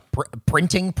had a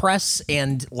printing press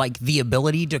and like the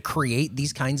ability to create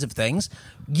these kinds of things,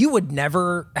 you would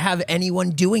never have anyone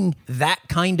doing that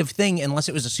kind of thing unless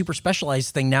it was a super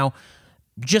specialized thing now,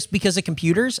 just because of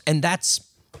computers, and that's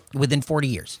within 40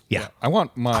 years. Yeah. I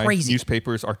want my Crazy.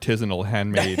 newspapers artisanal,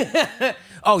 handmade.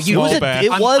 Oh,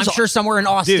 I'm sure somewhere in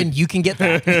Austin Dude. you can get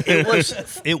that.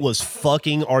 it was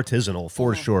fucking artisanal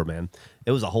for sure, man.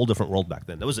 It was a whole different world back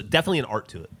then. There was definitely an art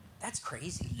to it. That's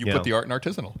crazy. You Yeah. put the art in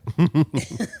artisanal.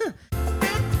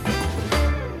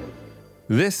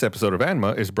 This episode of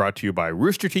Anma is brought to you by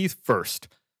Rooster Teeth First.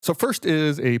 So First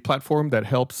is a platform that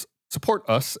helps support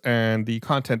us and the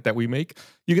content that we make.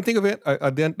 You can think of it,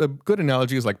 a good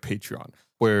analogy is like Patreon,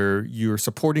 where you're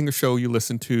supporting a show you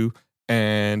listen to.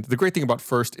 And the great thing about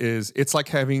First is it's like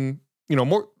having,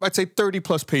 more, I'd say 30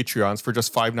 plus Patreons for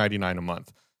just $5.99 a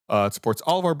month. It supports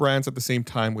all of our brands at the same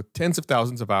time with tens of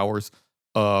thousands of hours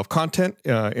of content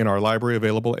in our library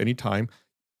available anytime.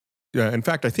 In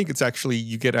fact, I think it's actually,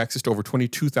 you get access to over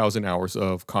 22,000 hours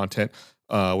of content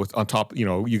with on top,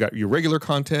 you got your regular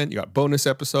content, you got bonus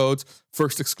episodes,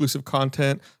 First exclusive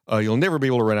content. You'll never be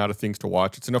able to run out of things to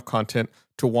watch. It's enough content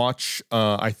to watch,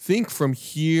 I think, from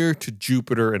here to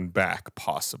Jupiter and back,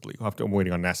 possibly. I'm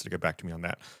waiting on NASA to get back to me on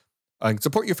that.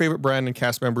 Support your favorite brand and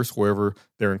cast members wherever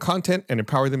they're in content and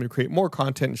empower them to create more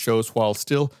content and shows while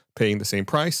still paying the same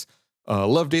price.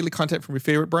 Love daily content from your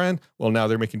favorite brand? Well, now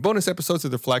they're making bonus episodes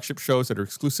of their flagship shows that are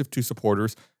exclusive to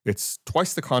supporters. It's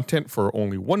twice the content for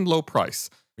only one low price.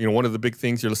 One of the big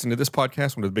things you're listening to this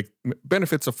podcast, one of the big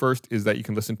benefits of First is that you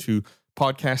can listen to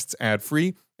podcasts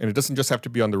ad-free, and it doesn't just have to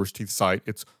be on the Rooster Teeth site.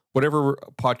 It's whatever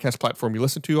podcast platform you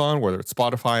listen to on, whether it's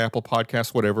Spotify, Apple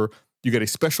Podcasts, whatever. You get a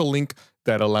special link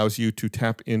that allows you to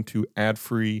tap into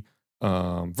ad-free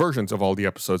versions of all the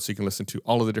episodes, so you can listen to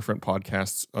all of the different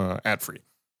podcasts ad-free.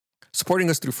 Supporting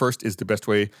us through First is the best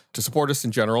way to support us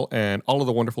in general and all of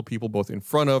the wonderful people both in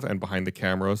front of and behind the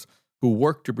cameras who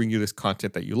work to bring you this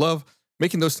content that you love.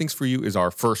 Making those things for you is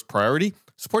our first priority.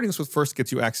 Supporting us with First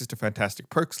gets you access to fantastic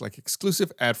perks like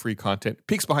exclusive ad-free content,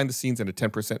 peeks behind the scenes, and a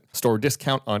 10% store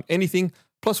discount on anything.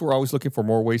 Plus, we're always looking for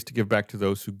more ways to give back to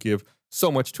those who give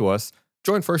so much to us.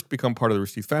 Join First, become part of the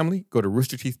Rooster Teeth family. Go to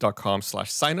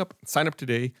roosterteeth.com/signup. Sign up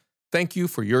today. Thank you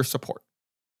for your support.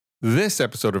 This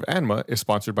episode of Anma is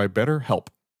sponsored by BetterHelp.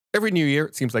 Every new year,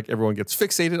 it seems like everyone gets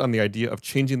fixated on the idea of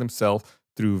changing themselves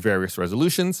through various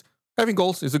resolutions. Having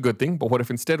goals is a good thing, but what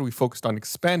if instead we focused on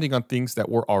expanding on things that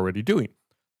we're already doing?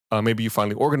 Maybe you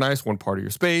finally organized one part of your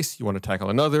space, you want to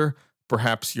tackle another.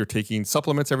 Perhaps you're taking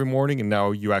supplements every morning and now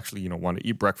you actually want to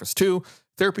eat breakfast too.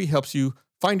 Therapy helps you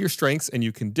find your strengths and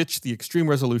you can ditch the extreme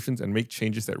resolutions and make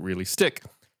changes that really stick.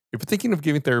 If you're thinking of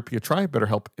giving therapy a try,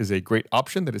 BetterHelp is a great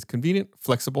option that is convenient,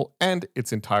 flexible, and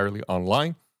it's entirely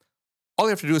online. All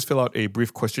you have to do is fill out a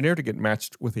brief questionnaire to get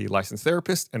matched with a licensed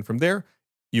therapist, and from there,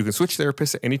 you can switch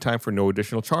therapists at any time for no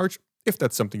additional charge, if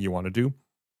that's something you want to do.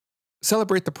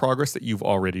 Celebrate the progress that you've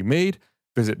already made.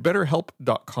 Visit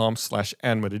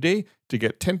betterhelp.com/Anma today to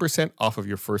get 10% off of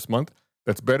your first month.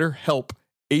 That's BetterHelp,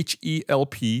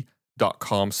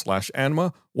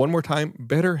 HELP.com/Anma. One more time,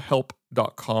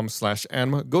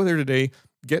 betterhelp.com/Anma. Go there today,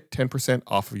 get 10%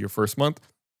 off of your first month.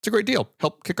 It's a great deal.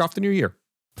 Help kick off the new year.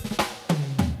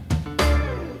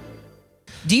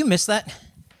 Do you miss that?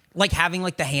 Like having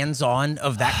like the hands-on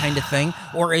of that kind of thing?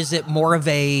 Or is it more of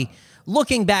a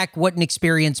looking back, what an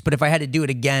experience, but if I had to do it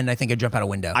again, I think I'd jump out a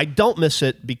window? I don't miss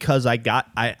it because I got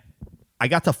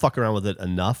to fuck around with it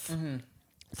enough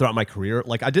throughout my career.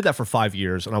 Like I did that for 5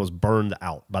 years and I was burned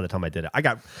out by the time I did it. I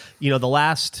got, not the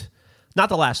last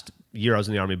year I was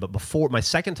in the Army, but before my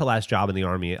second to last job in the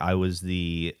Army, I was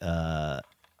the,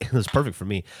 it was perfect for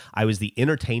me. I was the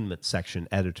entertainment section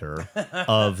editor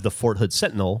of the Fort Hood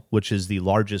Sentinel, which is the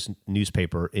largest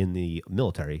newspaper in the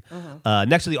military,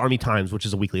 next to the Army Times, which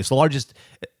is a weekly. It's the largest,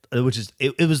 it was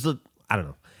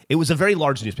it was a very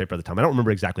large newspaper at the time. I don't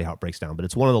remember exactly how it breaks down, but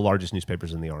it's one of the largest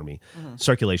newspapers in the Army.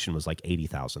 Circulation was like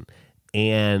 80,000.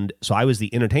 And so I was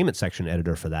the entertainment section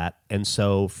editor for that. And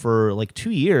so for like 2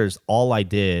 years, all I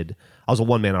did, I was a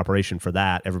one-man operation for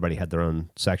that. Everybody had their own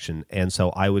section. And so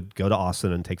I would go to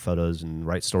Austin and take photos and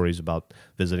write stories about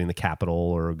visiting the Capitol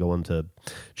or going to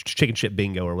chicken shit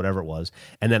bingo or whatever it was.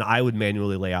 And then I would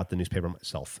manually lay out the newspaper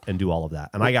myself and do all of that.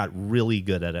 And I got really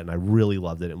good at it, and I really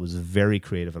loved it. It was very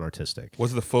creative and artistic.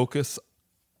 Was the focus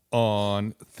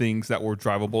on things that were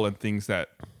drivable and things that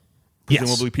Yes.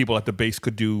 presumably people at the base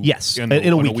could do Yes, in a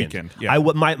a weekend. weekend? Yeah. I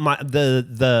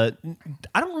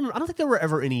don't think there were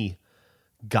ever any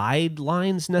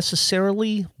guidelines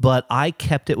necessarily, but I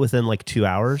kept it within like 2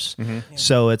 hours.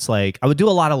 So it's like I would do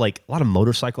a lot of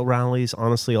motorcycle rallies,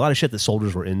 honestly, a lot of shit that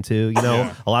soldiers were into, you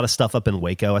know, a lot of stuff up in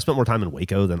Waco. I spent more time in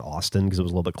Waco than Austin because it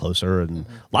was a little bit closer, and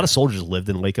a lot of soldiers lived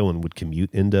in Waco and would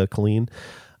commute into Killeen.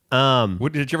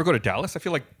 Did you ever go to Dallas? I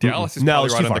feel like Dallas is No, probably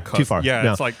it's right too on far. the cusp. Too far. Yeah,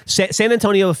 No. it's like San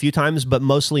Antonio a few times, but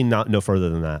mostly no further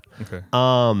than that.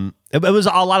 okay. It was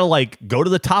a lot of like go to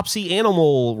the Topsy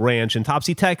Animal Ranch in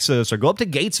Topsy, Texas, or go up to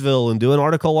Gatesville and do an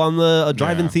article on the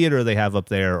drive-in theater they have up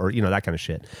there, or you know, that kind of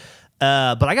shit.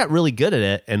 But I got really good at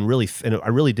it, and I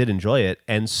really did enjoy it.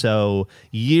 And so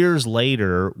years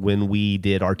later, when we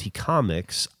did RT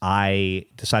Comics, I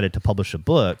decided to publish a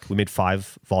book. We made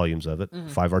 5 volumes of it,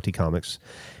 5 RT Comics.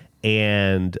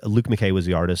 And Luke McKay was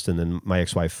the artist, and then my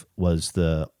ex-wife was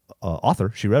the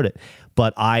author. She wrote it.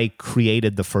 But I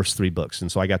created the first 3 books,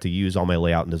 and so I got to use all my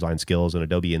layout and design skills and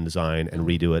Adobe InDesign and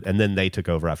redo it. And then they took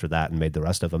over after that and made the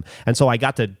rest of them. And so I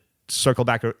got to circle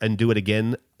back and do it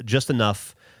again just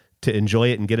enough to enjoy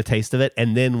it and get a taste of it.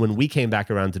 And then when we came back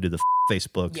around to do the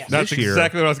Facebook That's this year,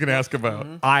 exactly what I was going to ask about.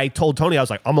 I told Tony, I was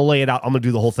like, I'm going to lay it out. I'm going to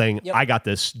do the whole thing. I got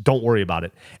this. Don't worry about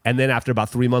it. And then after about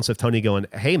 3 months of Tony going,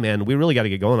 hey, man, we really got to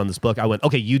get going on this book, I went,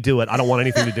 okay, you do it. I don't want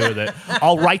anything to do with it.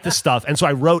 I'll write the stuff. And so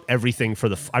I wrote everything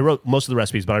I wrote most of the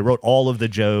recipes, but I wrote all of the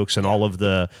jokes and all of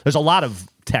there's a lot of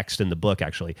text in the book,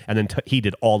 actually. And then he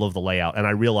did all of the layout. And I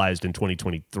realized in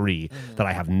 2023 that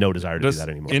I have no desire to do that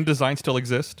anymore. InDesign still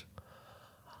exist?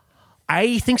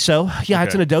 I think so. Yeah,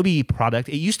 it's Okay. an Adobe product.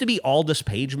 It used to be Aldus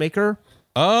PageMaker.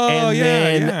 Oh,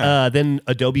 And then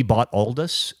Adobe bought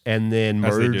Aldus and then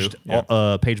As they do, merged yeah.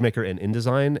 PageMaker and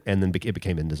InDesign, and then it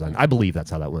became InDesign. I believe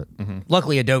that's how that went.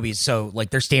 Luckily, Adobe's so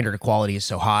like their standard of quality is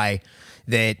so high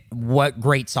that what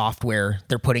great software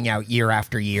they're putting out year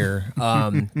after year.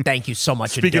 Thank you so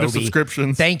much, Speaking Adobe. of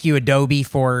subscriptions. Thank you, Adobe,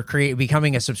 for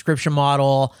becoming a subscription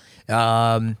model.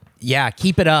 Yeah,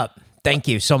 keep it up. Thank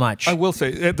you so much. I will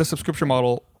say the subscription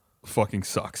model fucking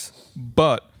sucks.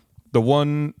 But the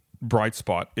one bright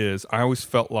spot is I always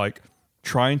felt like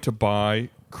trying to buy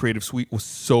Creative Suite was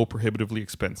so prohibitively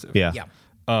expensive. Yeah.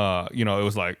 Yeah. You know, it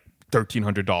was like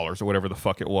 $1,300 or whatever the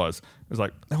fuck it was. It was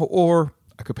like, or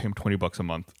I could pay him $20 a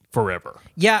month forever.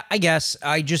 Yeah, I guess.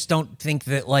 I just don't think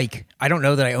that, like, I don't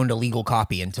know that I owned a legal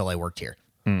copy until I worked here.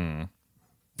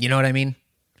 You know what I mean?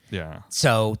 Yeah.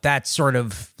 So that's sort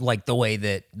of like the way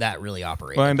that really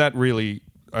operates. Well, and that really,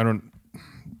 I don't,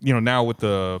 you know, now with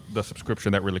the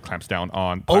subscription, that really clamps down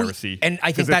on Oh, piracy. and I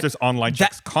think because that- there's just online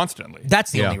checks constantly.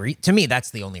 That's the only to me,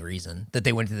 that's the only reason that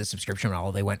they went to the subscription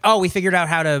model. They went, oh, we figured out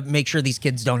how to make sure these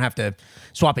kids don't have to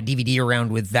swap a DVD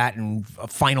around with that and a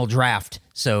final draft.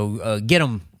 So get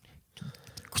them.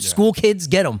 School kids,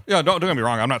 get them. Yeah, don't get me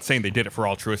wrong. I'm not saying they did it for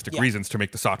altruistic reasons to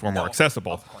make the software more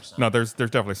accessible. of course not. No, there's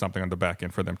definitely something on the back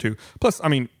end for them too. Plus, I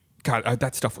mean, God,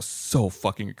 that stuff was so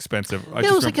fucking expensive.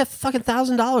 It was like a fucking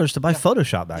 $1,000 to buy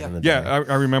Photoshop back in the day. Yeah,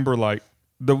 I remember like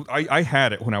I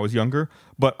had it when I was younger,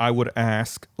 but I would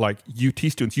ask like UT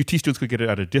students. UT students could get it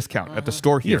at a discount at the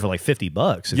store You get here it for like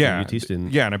 $50 if yeah, you're a UT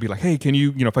student. yeah, and I'd be like, hey, can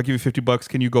you if I give you $50,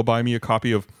 can you go buy me a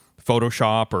copy of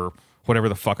Photoshop or whatever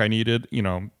the fuck I needed, you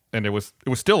know? And it was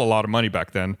still a lot of money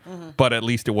back then, but at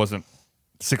least it wasn't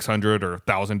 $600 or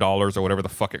 $1,000 or whatever the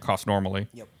fuck it costs normally.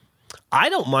 Yep. I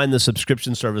don't mind the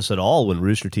subscription service at all when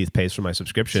Rooster Teeth pays for my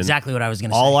subscription. Exactly what I was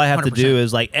going to say. All I have to 100%. do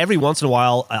is like every once in a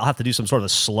while I'll have to do some sort of a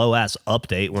slow ass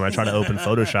update when I try to open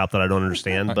Photoshop that I don't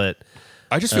understand. But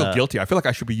I just feel guilty. I feel like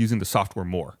I should be using the software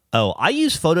more. I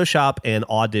use Photoshop and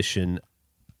Audition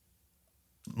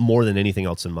more than anything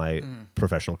else in my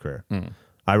professional career.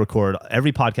 I record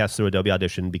every podcast through Adobe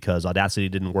Audition because Audacity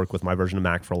didn't work with my version of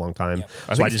Mac for a long time.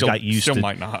 I So think I just still- got used still to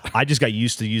might not. I just got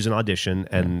used to using Audition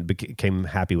and became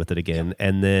happy with it again.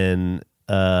 And then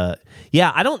I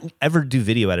don't ever do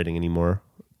video editing anymore.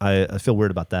 I feel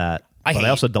weird about that. I But hate- I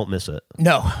also don't miss it.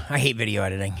 No, I hate video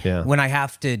editing. Yeah. When I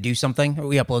have to do something,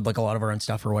 we upload like a lot of our own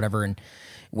stuff or whatever, and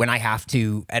when I have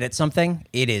to edit something,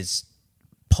 it is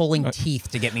pulling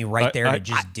teeth to get me right there to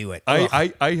just do it. Ugh.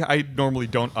 I normally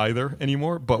don't either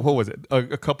anymore. But what was it?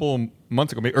 A couple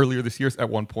months ago, maybe earlier this year, at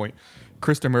one point,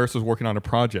 Chris Damaris was working on a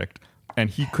project, and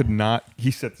he could not.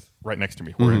 He sits right next to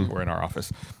me. We're in our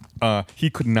office. He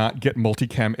could not get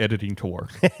multicam editing to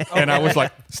work. And I was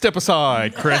like, step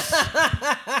aside, Chris.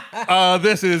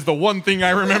 This is the one thing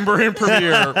I remember in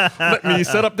Premiere. Let me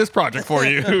set up this project for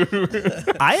you.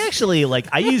 I actually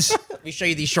I use Let me show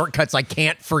you these shortcuts I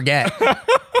can't forget.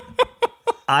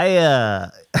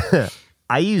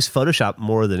 I use Photoshop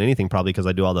more than anything, probably because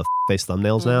I do all the face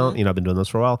thumbnails now. You know, I've been doing this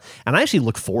for a while, and I actually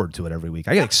look forward to it every week.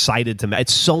 I get excited to.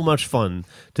 It's so much fun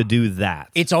to do that.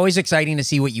 It's always exciting to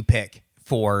see what you pick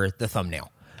for the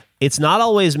thumbnail. It's not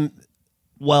always.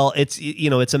 Well, it's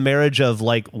it's a marriage of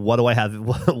what do I have,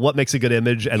 what makes a good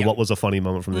image, and what was a funny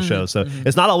moment from the show. So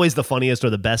it's not always the funniest or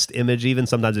the best image. Even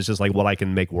sometimes it's just what I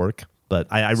can make work. But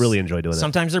I really enjoy doing it.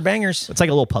 Sometimes they're bangers. It's like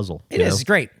a little puzzle. It is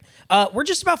great. We're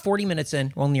just about 40 minutes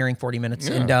in. Well, nearing 40 minutes.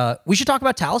 And we should talk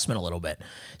about Talisman a little bit.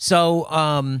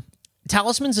 So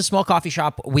Talisman's a small coffee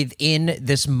shop within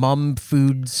this Mum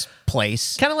Foods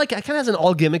place. Kind of has an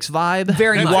all gimmicks vibe.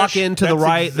 Very you much. walk in to the That's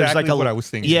right. There's exactly a what I was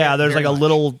thinking. Yeah, there's Very a much.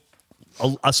 little.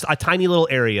 A tiny little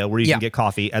area where you Yeah. can get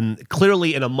coffee, and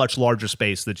clearly in a much larger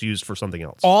space that's used for something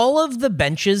else. All of the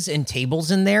benches and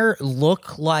tables in there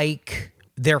look like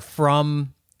they're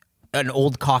from an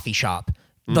old coffee shop.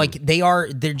 Like they're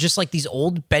just like these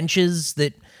old benches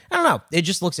that, I don't know, it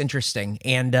just looks interesting.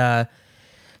 And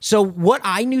so what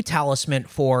I knew Talisman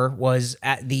for was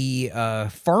at the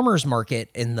farmer's market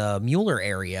in the Mueller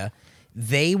area,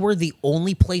 they were the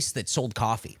only place that sold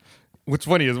coffee. What's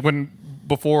funny is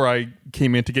before I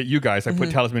came in to get you guys, I put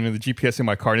Talisman in the GPS in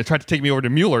my car, and it tried to take me over to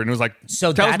Mueller, and it was like,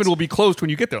 So Talisman that's- will be closed when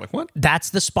you get there. Like, what?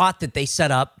 That's the spot that they set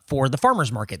up for the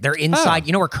farmer's market. They're inside,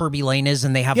 you know where Kirby Lane is,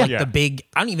 and they have Yeah. the big,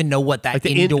 I don't even know what that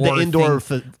The indoor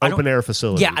open air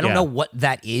facility. Yeah, I don't know what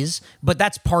that is, but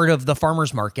that's part of the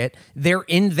farmer's market. They're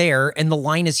in there, and the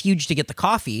line is huge to get the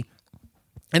coffee,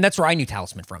 and that's where I knew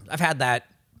Talisman from. I've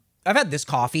had this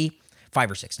coffee 5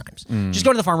 or 6 times. Just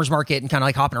go to the farmer's market and kind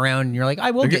of hopping around, and you're like,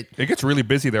 I will get. It gets really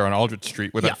busy there on Aldrich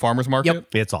Street with Yeah. that farmer's market. Yep.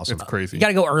 It's awesome. It's crazy. You got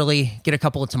to go early, get a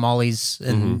couple of tamales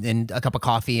and a cup of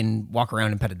coffee, and walk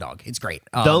around and pet a dog. It's great.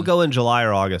 Don't go in July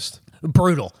or August.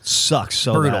 Brutal. Sucks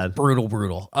so Brutal, bad.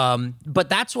 brutal. But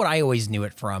that's what I always knew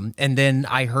it from. And then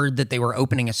I heard that they were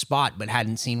opening a spot, but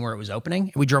hadn't seen where it was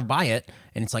opening. We drove by it,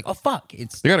 and it's like, oh fuck! They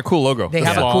got a cool logo. They The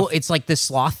have a sloth. cool. It's like this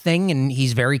sloth thing, and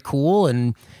he's very cool.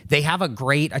 And they have a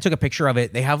great. I took a picture of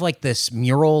it. They have this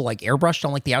mural, airbrushed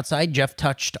on the outside. Jeff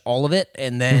touched all of it,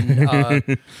 and then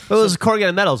It was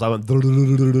corrugated metals. I went.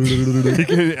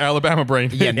 Alabama brain.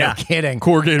 yeah, no kidding.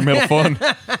 Corrugated metal fun.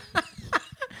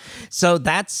 So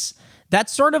that's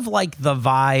sort of the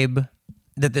vibe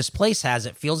that this place has.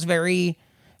 It feels very,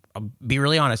 I'll be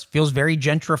really honest, feels very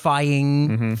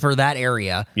gentrifying for that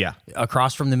area. Yeah.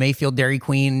 Across from the Mayfield Dairy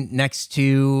Queen, next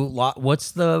to,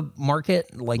 what's the market?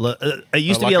 It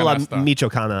used to be a La Canasta.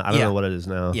 Michoacana. I don't Yeah. know what it is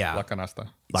now. Yeah. La Canasta.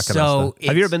 La So Canasta.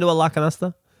 Have you it's- ever been to a La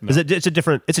Canasta? Is it? It's a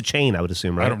different. It's a chain, I would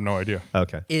assume, right? I have no idea.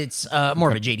 Okay. It's more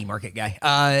of a JD Market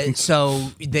guy. So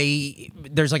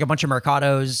there's a bunch of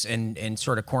mercados and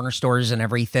sort of corner stores and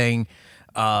everything.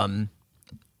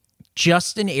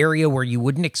 Just an area where you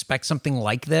wouldn't expect something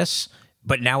like this,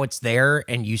 but now it's there,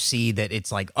 and you see that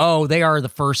it's oh, they are the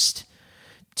first.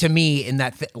 To me, in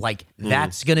that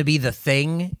that's going to be the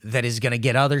thing that is going to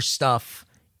get other stuff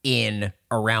in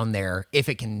around there if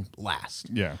it can last.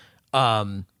 Yeah.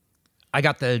 I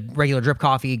got the regular drip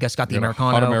coffee. Gus got the Yeah,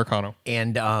 Americano. hot Americano.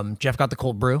 And Jeff got the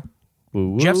cold brew.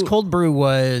 Ooh. Jeff's cold brew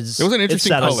was. It was an It's interesting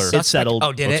settled. color. It's settled.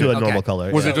 Oh, did it? to a Okay. normal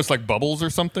color. Was yeah. it just like bubbles or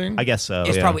something? I guess so.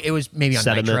 It's yeah. probably. It was maybe on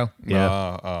Sediment. nitro.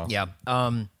 Yeah.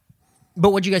 Yeah. But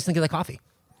what do you guys think of the coffee?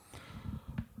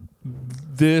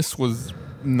 This was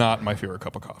not my favorite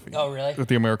cup of coffee. Oh, really? With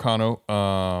the Americano.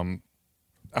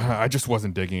 I just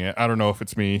wasn't digging it. I don't know if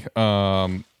it's me.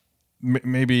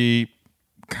 Maybe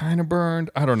kind of burned.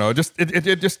 I don't know. It just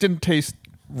didn't taste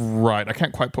right. I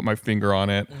can't quite put my finger on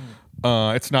it.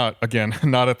 It's not, again,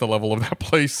 not at the level of that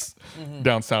place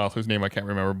down south whose name I can't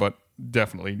remember, but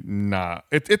definitely not.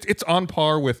 It's on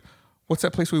par with, what's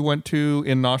that place we went to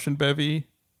in Nosh and Bevy?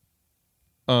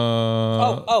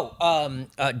 Dog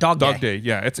Dog Day.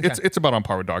 Yeah, it's about on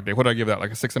par with Dog Day. What did I give that?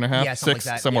 Like a 6.5? Yeah, something 6?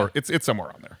 like that, Somewhere. yeah. It's somewhere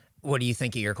on there. What do you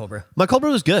think of your cold brew? My cold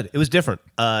brew was good. It was different.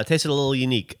 It tasted a little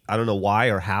unique. I don't know why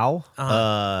or how.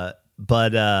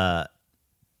 But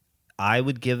I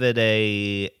would give it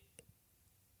a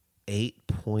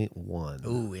 8.1.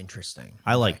 Ooh, interesting.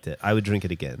 I liked it. I would drink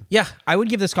it again. Yeah, I would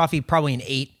give this coffee probably an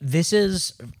 8.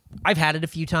 I've had it a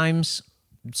few times,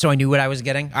 so I knew what I was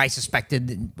getting. I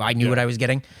suspected I knew what I was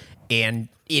getting, and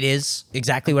it is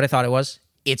exactly what I thought it was.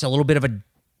 It's a little bit of a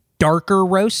darker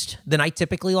roast than I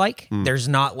typically like. There's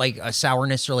not like a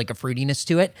sourness or like a fruitiness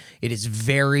to it. It is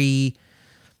very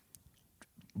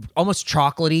almost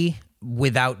chocolatey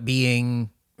without being.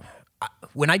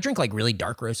 When I drink like really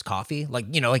dark roast coffee, like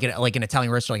like an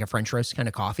Italian roast or like a French roast kind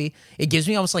of coffee, it gives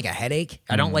me almost like a headache.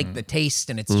 I don't like the taste,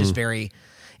 and it's just very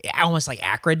almost like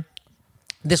acrid.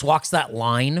 This walks that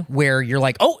line where you're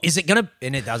like, oh, is it gonna?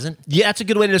 And it doesn't. Yeah, that's a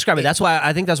good way to describe it. That's why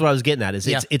I think that's what I was getting at. Is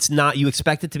Yeah. it's not, you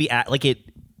expect it to be like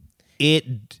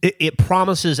it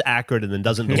promises acrid and then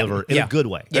doesn't deliver in Yeah. a good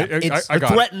way. Yeah. It It's-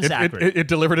 threatens it. acrid. It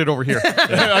delivered it over here.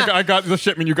 I got the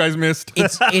shipment you guys missed.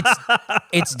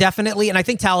 It's definitely, and I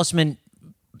think Talisman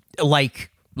like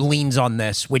leans on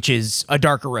this, which is a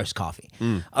darker roast coffee.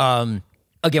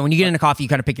 Again, when you get into coffee, you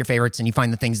kind of pick your favorites and you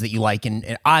find the things that you like.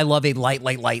 And I love a light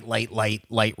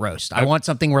roast. I want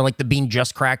something where like the bean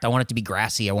just cracked. I want it to be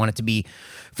grassy. I want it to be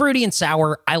fruity and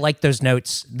sour. I like those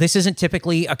notes. This isn't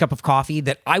typically a cup of coffee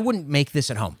that I wouldn't make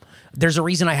this at home. There's a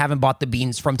reason I haven't bought the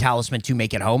beans from Talisman to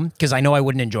make at home because I know I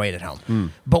wouldn't enjoy it at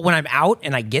home. But when I'm out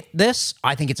and I get this,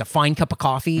 I think it's a fine cup of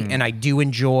coffee and I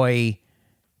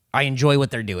enjoy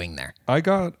what they're doing there. I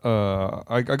got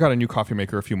a new coffee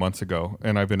maker a few months ago,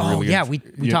 and I've been really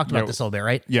we talked about this a little bit,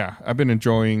 right? Yeah, I've been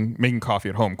enjoying making coffee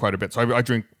at home quite a bit. So I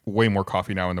drink way more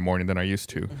coffee now in the morning than I used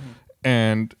to,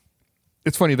 and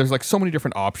it's funny. There's like so many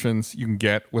different options you can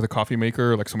get with a coffee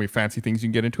maker, like so many fancy things you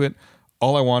can get into it.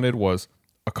 All I wanted was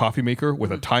a coffee maker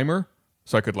with a timer,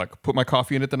 so I could like put my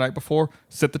coffee in it the night before,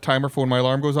 set the timer for when my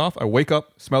alarm goes off. I wake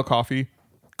up, smell coffee,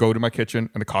 go to my kitchen,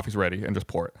 and the coffee's ready, and just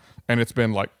pour it. And it's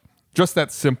been like just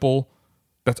that simple.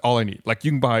 That's all I need. Like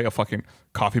you can buy a fucking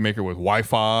coffee maker with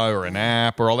Wi-Fi or an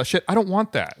app or all that shit. I don't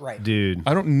want that. Right. Dude.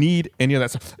 I don't need any of that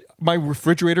stuff. My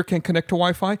refrigerator can connect to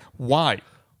Wi-Fi. Why?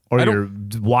 Or I your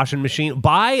washing machine.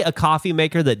 Buy a coffee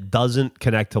maker that doesn't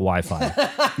connect to Wi-Fi.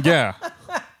 Yeah.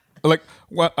 Like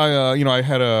what I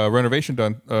had a renovation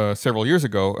done several years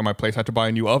ago at my place. I had to buy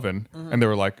a new oven, and there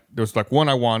was like one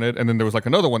I wanted, and then there was like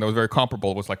another one that was very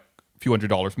comparable. It was like a few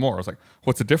 $100s more. I was like,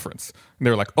 what's the difference? And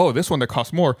they were like, oh, this one that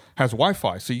costs more has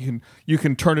Wi-Fi, so you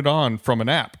can turn it on from an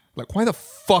app. Like, why the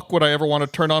fuck would I ever want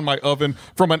to turn on my oven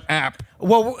from an app?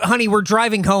 Well, honey, we're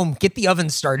driving home. Get the oven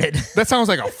started. That sounds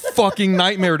like a fucking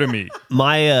nightmare to me.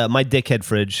 My dickhead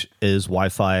fridge is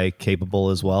Wi-Fi capable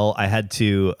as well. I had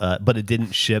to, but it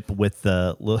didn't ship with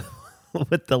the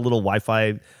with the little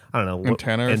Wi-Fi. I don't know,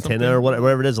 antenna or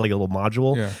whatever it is, like a little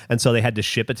module. Yeah. And so they had to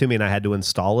ship it to me, and I had to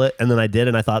install it. And then I did,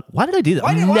 and I thought, why did I do that?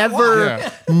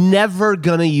 Why? Never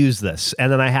gonna use this.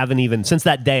 And then I haven't even since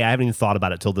that day. I haven't even thought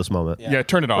about it till this moment. Yeah,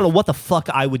 turn it I don't know off. what the fuck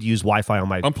I would use Wi-Fi on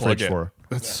my Unplug fridge it. for.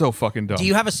 That's so fucking dumb.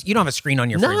 You don't have a screen on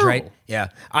your fridge, No. right? Yeah.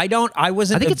 I don't. I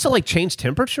wasn't. I think it's to like change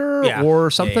temperature Yeah.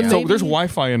 or something. Yeah, yeah. So maybe? there's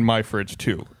Wi-Fi in my fridge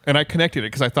too, and I connected it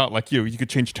because I thought like you could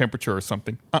change temperature or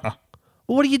something. Well,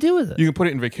 what do you do with it? You can put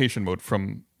it in vacation mode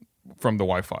from the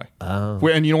Wi-Fi. Oh.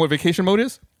 And you know what vacation mode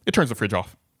is? It turns the fridge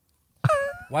off.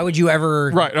 Why would you ever?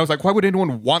 Right. And I was like, why would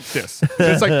anyone want this?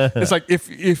 It's like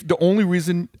if the only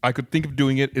reason I could think of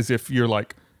doing it is if you're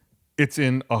like, it's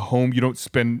in a home you don't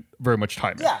spend very much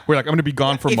time in. Yeah. We're like, I'm going to be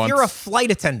gone for If months. you're a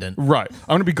flight attendant. Right. I'm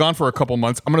going to be gone for a couple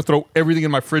months. I'm going to throw everything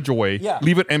in my fridge away, Yeah.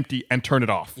 leave it empty, and turn it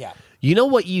off. Yeah. You know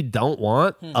what you don't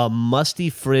want? A musty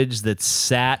fridge that's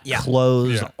sat Yeah.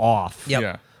 closed Yeah. off. Yep.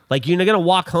 Yeah. Like you're going to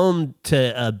walk home to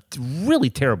a really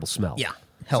terrible smell. Yeah.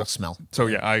 Hell smell. So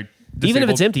yeah, I Even if it's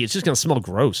disabled- empty, it's just going to smell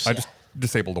gross. I just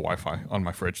disabled the Wi-Fi on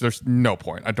my fridge. There's no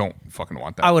point. I don't fucking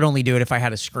want that. I would only do it if I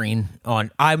had a screen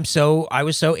on. I was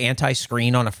so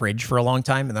anti-screen on a fridge for a long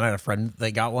time, and then I had a friend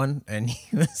that got one, and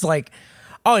he was like,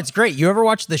 "Oh, it's great. You ever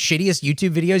watch the shittiest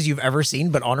YouTube videos you've ever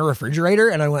seen, but on a refrigerator?"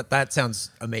 And I went, "That sounds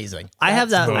amazing." I have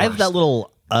That's that. the I have that worst.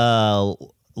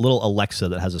 little Alexa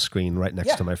that has a screen right next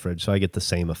Yeah. to my fridge, so I get the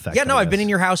same effect. Yeah, no, I I've been guess. in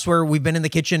your house where we've been in the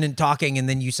kitchen and talking, and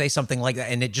then you say something like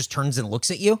that, and it just turns and looks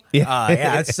at you.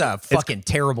 Yeah. It's fucking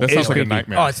terrible. That sounds like a feeling.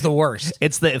 nightmare. Oh, it's the worst.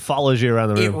 It follows you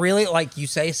around the It room. really, like, you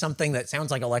say something that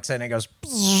sounds like Alexa, and it goes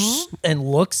and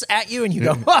looks at you, and you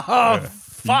go, "Oh,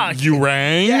 fuck, You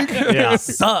rang? Yeah.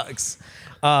 sucks."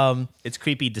 It's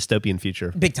creepy dystopian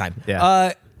future. Big time.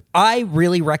 Yeah. I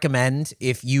really recommend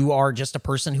if you are just a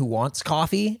person who wants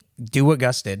coffee, do what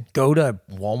Gus did. Go to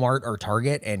Walmart or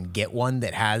Target and get one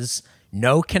that has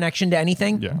no connection to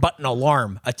anything Yeah. but an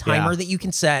alarm, a timer Yeah. that you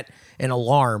can set, an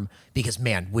alarm. Because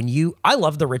man, I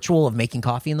love the ritual of making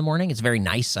coffee in the morning. It's very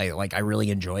nice. I really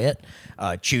enjoy it.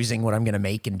 Choosing what I'm going to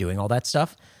make and doing all that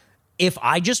stuff. If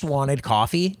I just wanted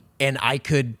coffee and I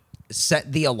could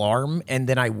set the alarm and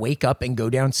then I wake up and go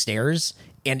downstairs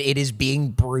and it is being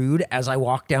brewed as I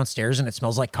walk downstairs and it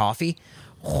smells like coffee.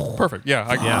 Perfect. Yeah.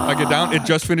 I get down. It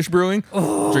just finished brewing.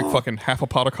 Drink fucking half a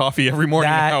pot of coffee every morning.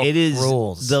 That- now. It is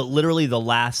Rules. literally the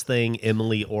last thing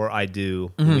Emily or I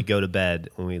do when we go to bed,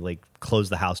 when we like close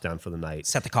the house down for the night.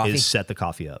 Set the coffee? Is set the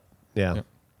coffee up. Yeah.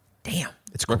 Damn.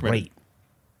 It's Recommended. great.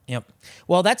 Yep.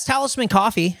 Well, that's Talisman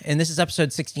Coffee, and this is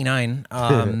episode 69.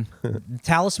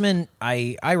 Talisman,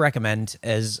 I recommend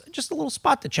as just a little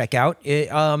spot to check out.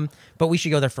 But we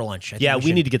should go there for lunch. I think Yeah,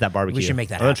 we need to get that barbecue. We should make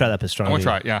that I'm going to happen. try that pastrami. I want to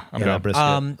try it. Yeah, I'm down.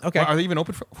 Brisket. Okay. Are they even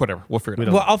open for whatever? We'll figure it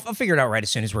out. Well, I'll figure it out right as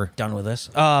soon as we're done with this.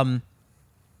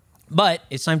 But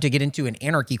it's time to get into an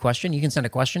anarchy question. You can send a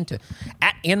question to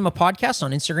 @Anima Podcast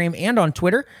on Instagram and on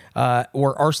Twitter,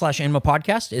 or r/Anima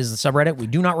Podcast is the subreddit we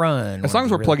do not run. As long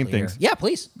as we're plugging things. Yeah,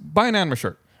 please. Buy an Anima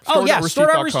shirt. Oh yeah,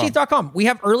 store.roosterteeth.com. We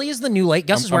have early as the new late.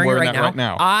 Gus is wearing it wearing right that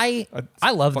now. right now.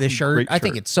 I love fucking this shirt. great I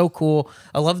think shirt. it's so cool.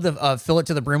 I love the fill it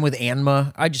to the brim with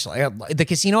Anima. I just the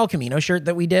Casino El Camino shirt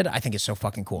that we did. I think it's so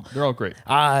fucking cool. They're all great.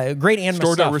 Great Anima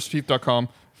stuff. Store.roosterteeth.com.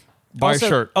 Buy Also, a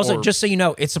shirt. Also, or- just so you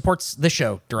know, it supports the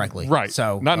show directly. right.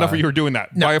 So not enough of you are doing that.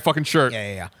 Buy a fucking shirt.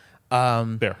 Yeah. There.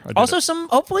 I did Also, it.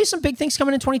 hopefully some big things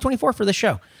coming in 2024 for the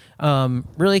show.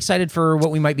 Really excited for what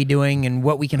we might be doing and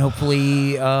what we can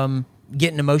hopefully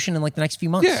get into motion in like the next few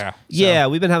months. Yeah. Yeah,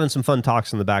 we've been having some fun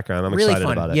talks in the background. I'm Really excited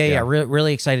fun. about it. Yeah.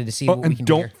 Really excited to see Oh, what we and can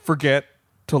do don't here. forget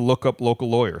to look up local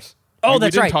lawyers. Oh, we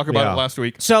that's didn't right. talk about Yeah. it last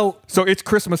week. So it's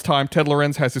Christmas time. Ted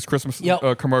Lorenz has his Christmas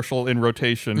Yep. commercial in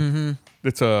rotation.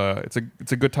 It's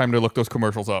a good time to look those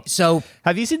commercials up.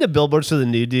 Have you seen the billboards for the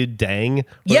new dude, Dang? Where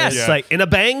Yes. It's Yeah. like, in a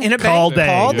bang, in a call bang, Dang.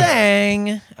 call Dang.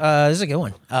 This is a good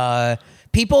one.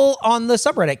 People on the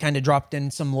subreddit kind of dropped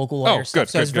in some local lawyer good, stuff,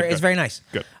 so good, it's, good, it's good. very nice.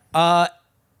 Good.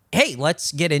 Hey,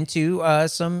 let's get into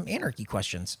some anarchy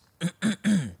questions.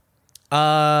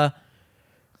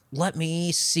 Let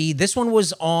me see. This one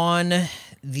was on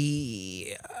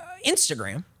the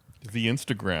Instagram. The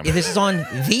Instagram. This is on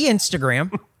the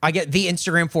Instagram. I get the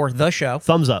Instagram for the show.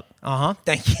 Thumbs up.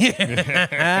 Thank you.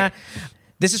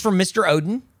 This is from Mr.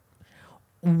 Odin.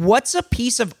 What's a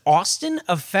piece of Austin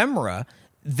ephemera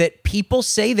that people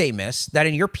say they miss that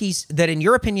in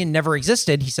your opinion never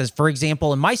existed? He says, for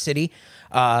example, in my city,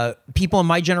 people in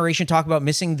my generation talk about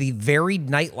missing the varied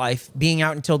nightlife, being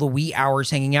out until the wee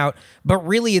hours hanging out, but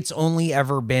really it's only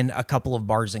ever been a couple of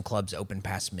bars and clubs open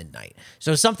past midnight.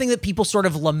 So something that people sort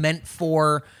of lament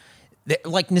for,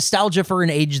 like nostalgia for an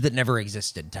age that never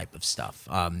existed type of stuff.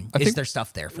 Is think there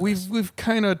stuff there for We've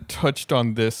kind of touched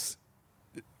on this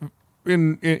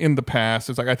in the past.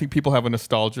 It's like I think people have a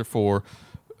nostalgia for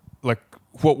like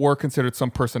what were considered some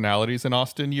personalities in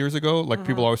Austin years ago. Like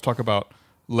people always talk about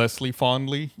Leslie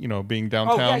fondly, being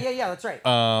downtown. that's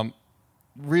right.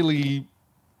 Really,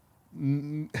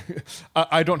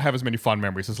 I don't have as many fond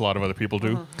memories as a lot of other people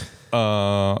do.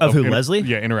 Of who, Leslie?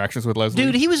 Yeah, interactions with Leslie.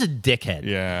 Dude, he was a dickhead.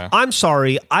 Yeah. I'm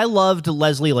sorry. I loved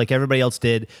Leslie like everybody else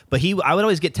did, but I would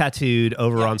always get tattooed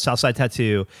over on Southside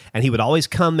Tattoo, and he would always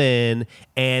come in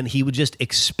and he would just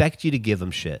expect you to give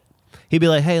him shit. He'd be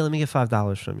like, "Hey, let me get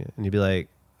 $5 from you," and you'd be like,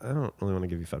 "I don't really want to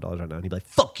give you $5 right now." And he'd be like,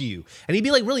 "Fuck you," and he'd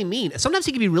be like really mean. Sometimes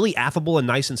he could be really affable and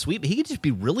nice and sweet, but he could just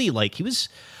be really like he was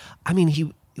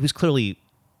clearly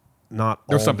not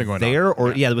There was all something going on. there,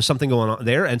 or there was something going on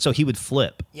there, and so he would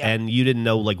flip, Yeah. and you didn't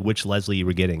know like which Leslie you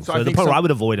were getting. So So I the think point where some- I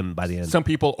would avoid him by the end. Some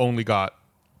people only got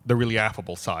the really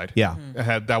affable side. Yeah.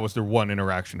 That was their one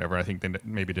interaction ever. I think they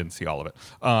maybe didn't see all of it.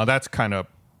 That's kind of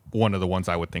one of the ones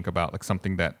I would think about, like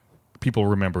something that people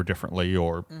remember differently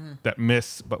or that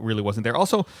miss but really wasn't there.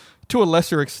 Also, to a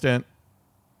lesser extent,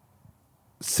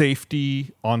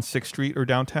 safety on 6th Street or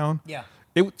downtown. Yeah.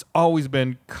 It's always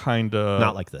been kind of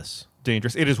Not like this.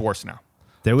 dangerous. It is worse now.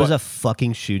 There was But- a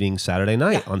fucking shooting Saturday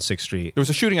night on 6th Street. There was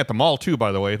a shooting at the mall too,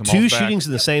 by the way. The Two mall's back. shootings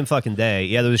in the same fucking day.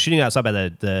 Yeah, there was a shooting outside by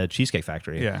the Cheesecake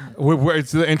Factory. Yeah, where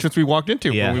it's the entrance we walked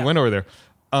into Yeah. when we went over there.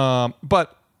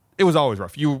 But it was always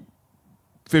rough.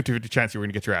 50-50 chance you were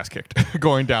going to get your ass kicked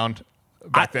going down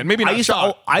back then. Maybe not I used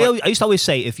shot. to. I used to always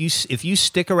say if you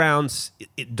stick around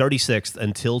Dirty Sixth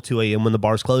until 2 a.m. when the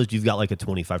bar's closed, you've got like a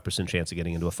 25% chance of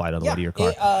getting into a fight on the way to your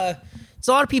car. It's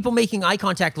a lot of people making eye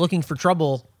contact, looking for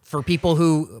trouble for people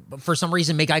who, for some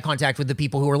reason, make eye contact with the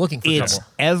people who are looking for It's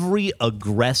trouble. every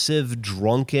aggressive,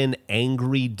 drunken,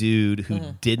 angry dude who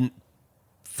didn't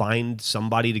find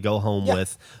somebody to go home Yeah.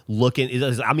 with.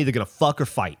 I'm either gonna fuck or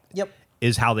fight. Yep.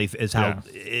 Is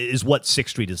what 6th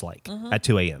Street is like at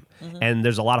 2 a.m. And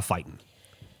there's a lot of fighting.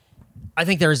 I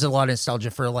think there is a lot of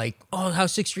nostalgia for like, how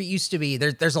 6th Street used to be.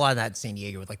 There's a lot of that in San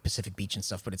Diego with like Pacific Beach and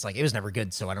stuff, but it's like it was never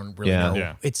good, so I don't really Yeah. know.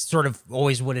 Yeah. It's sort of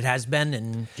always what it has been,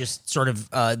 and just sort of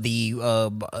the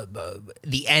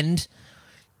end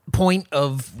point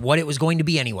of what it was going to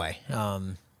be anyway.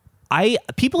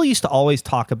 People used to always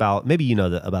talk about, maybe you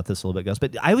know about this a little bit, Gus,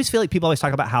 but I always feel like people always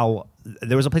talk about how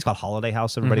there was a place called Holiday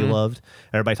House everybody loved.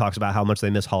 Everybody talks about how much they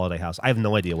miss Holiday House. I have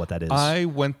no idea what that is. I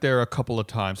went there a couple of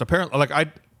times. Apparently, like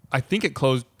I think it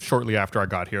closed shortly after I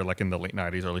got here, like in the late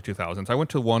 90s, early 2000s. I went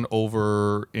to one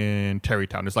over in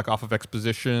Terrytown. It's like off of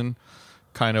Exposition,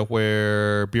 kind of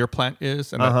where Beer Plant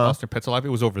is, and that Austin Pets Alive. It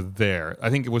was over there. I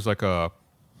think it was like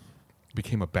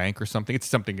became a bank or something. It's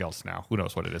something else now. Who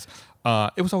knows what it is?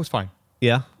 It was always fine.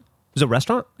 Yeah. Is it a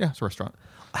restaurant? Yeah, it's a restaurant.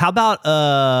 How about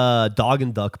Dog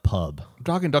and Duck Pub?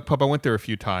 Dog and Duck Pub, I went there a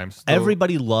few times. Though,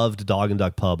 Everybody loved Dog and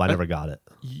Duck Pub. I never got it.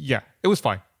 yeah, it was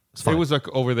fine. fine. It was like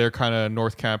over there, kind of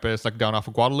North Campus, like down off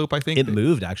of Guadalupe, I think. It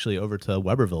moved actually over to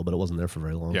Weberville, but it wasn't there for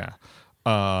very long.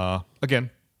 Yeah. Again,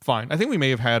 fine. I think we may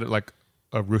have had like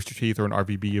a Rooster Teeth or an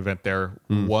RVB event there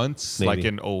once, maybe. like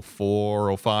in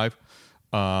 04, 05.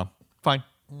 Fine.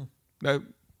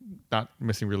 Not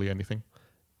missing really anything.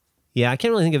 Yeah, I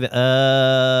can't really think of it.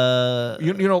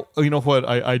 You know what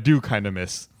I do kind of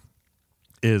miss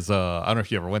is I don't know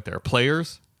if you ever went there.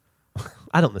 Players.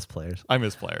 I don't miss Players. I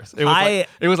miss Players. It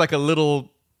was like a little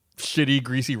shitty,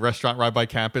 greasy restaurant right by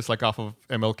campus, like off of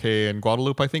MLK and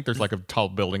Guadalupe. I think there's like a tall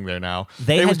building there now.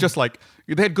 It was just like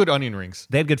they had good onion rings.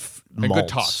 They had good and malts. good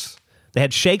tots. They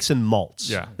had shakes and malts.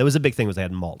 Yeah. That was a big thing was they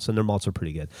had malts, and their malts were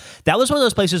pretty good. That was one of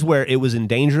those places where it was in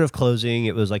danger of closing.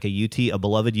 It was like a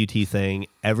beloved UT thing.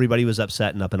 Everybody was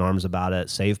upset and up in arms about it.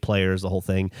 Save Players, the whole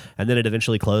thing. And then it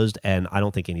eventually closed, and I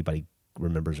don't think anybody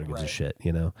remembers or gives a shit,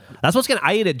 you know? That's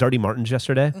I ate at Dirty Martin's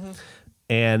yesterday,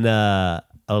 and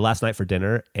last night for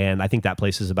dinner, and I think that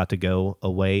place is about to go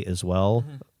away as well.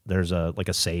 There's a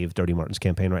Save Dirty Martin's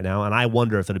campaign right now, and I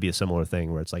wonder if it'll be a similar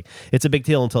thing where it's like it's a big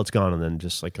deal until it's gone, and then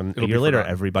just like a year later,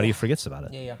 everybody forgets about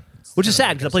it. Yeah. Which is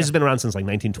sad because the place has been around since like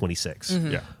 1926.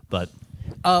 Yeah. But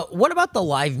What about the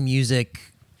live music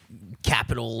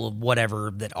capital of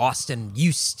whatever that Austin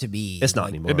used to be? it's not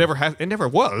anymore. It never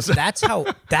was. That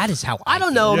is how I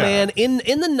don't know, Yeah. man. In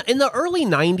the early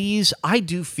 90s, I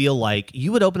do feel like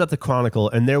you would open up the Chronicle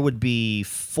and there would be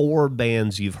 4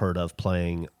 bands you've heard of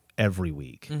playing every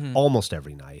week, almost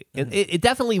every night. And it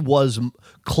definitely was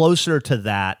closer to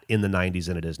that in the 90s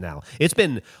than it is now.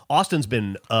 Austin's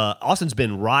been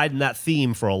riding that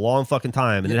theme for a long fucking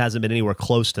time, and it hasn't been anywhere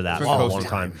close to that for a long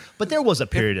time. But there was a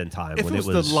period in time If when it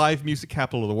was the live music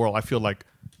capital of the world, I feel like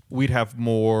we'd have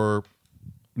more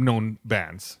known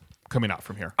bands coming out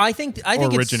from here. I think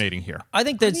it's originating here. I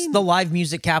think that's the live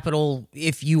music capital.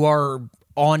 If you are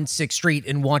on 6th Street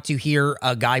and want to hear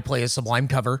a guy play a Sublime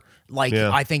cover,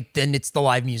 I think then it's the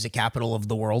live music capital of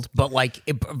the world. But like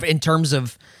in terms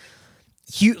of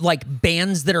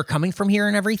bands that are coming from here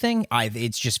and everything,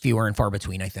 it's just fewer and far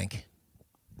between, I think.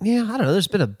 Yeah, I don't know. There's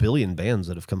been a billion bands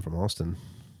that have come from Austin.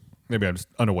 Maybe I'm just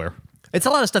unaware. It's a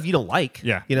lot of stuff you don't like.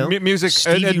 Yeah. You know? Music,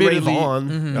 Stevie Ray admittedly-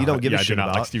 Vaughan, you don't give a I do shit not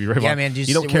about. like Stevie Ray Vaughan. Yeah, man.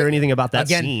 You don't care anything about that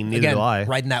scene, neither do I.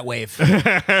 Riding that wave. You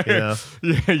know?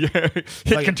 Yeah.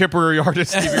 Hit contemporary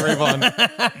artist Stevie Ray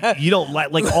Vaughan. You don't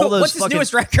like all those What's his fucking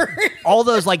newest record? all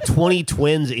those like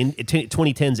 2010s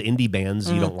indie bands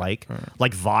you don't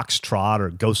like Vox Trot or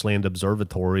Ghostland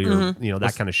Observatory or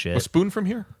that kind of shit. Was Spoon from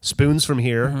here? Spoon's from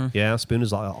here. Yeah, Spoon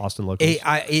is Austin local.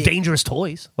 Dangerous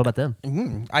Toys. What about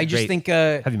them? I just Great. think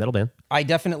Heavy metal band. I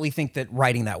definitely think that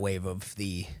riding that wave of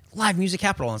the live music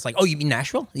capital, and it's like, oh, you mean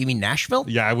Nashville? You mean Nashville?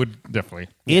 Yeah, I would definitely.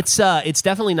 It's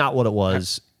definitely not what it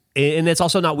was. And it's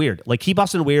also not weird. Like Keep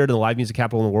Austin Weird and the live music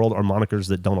capital in the world are monikers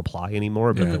that don't apply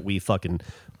anymore, but that we fucking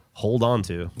hold on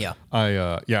to. Yeah.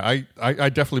 I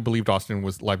definitely believed Austin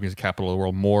was live music capital of the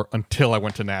world more until I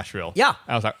went to Nashville. Yeah.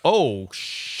 I was like, oh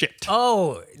shit.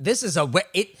 Oh, this is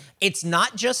it's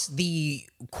not just the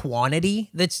quantity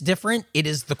that's different, it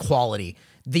is the quality.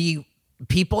 The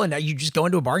people, and you just go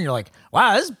into a bar and you're like,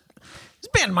 wow, this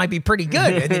band might be pretty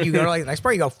good. And then you go to like the next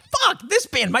bar, you go, fuck, this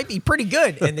band might be pretty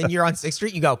good. And then you're on 6th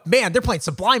Street, you go, man, they're playing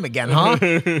Sublime again, huh?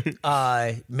 Man,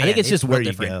 I think it's just real where you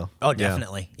different. go. Oh,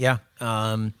 definitely. Yeah.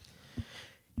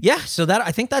 So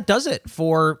I think that does it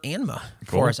for Anma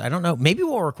for us. I don't know. Maybe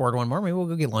we'll record one more. Maybe we'll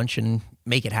go get lunch and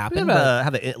make it happen.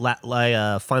 Have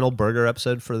a final burger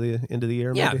episode for the end of the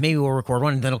year. Yeah, maybe we'll record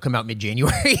one and then it'll come out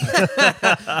mid-January.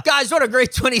 Guys, what a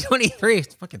great 2023.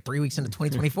 It's fucking 3 weeks into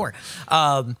 2024.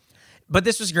 But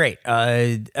this was great.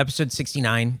 Episode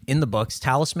 69 in the books,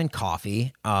 Talisman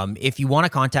Coffee. If you want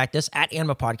to contact us at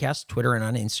Anma Podcast, Twitter and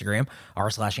on Instagram,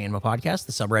 r/Anma Podcast,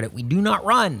 the subreddit we do not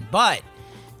run. But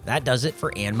that does it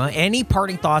for Anma. Any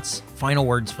parting thoughts, final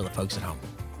words for the folks at home?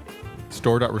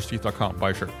 Store.roosterteeth.com. Buy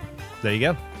a shirt. There you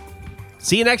go.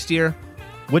 See you next year,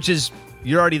 which is,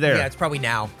 you're already there. Yeah, it's probably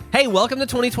now. Hey, welcome to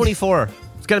 2024.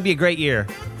 It's going to be a great year.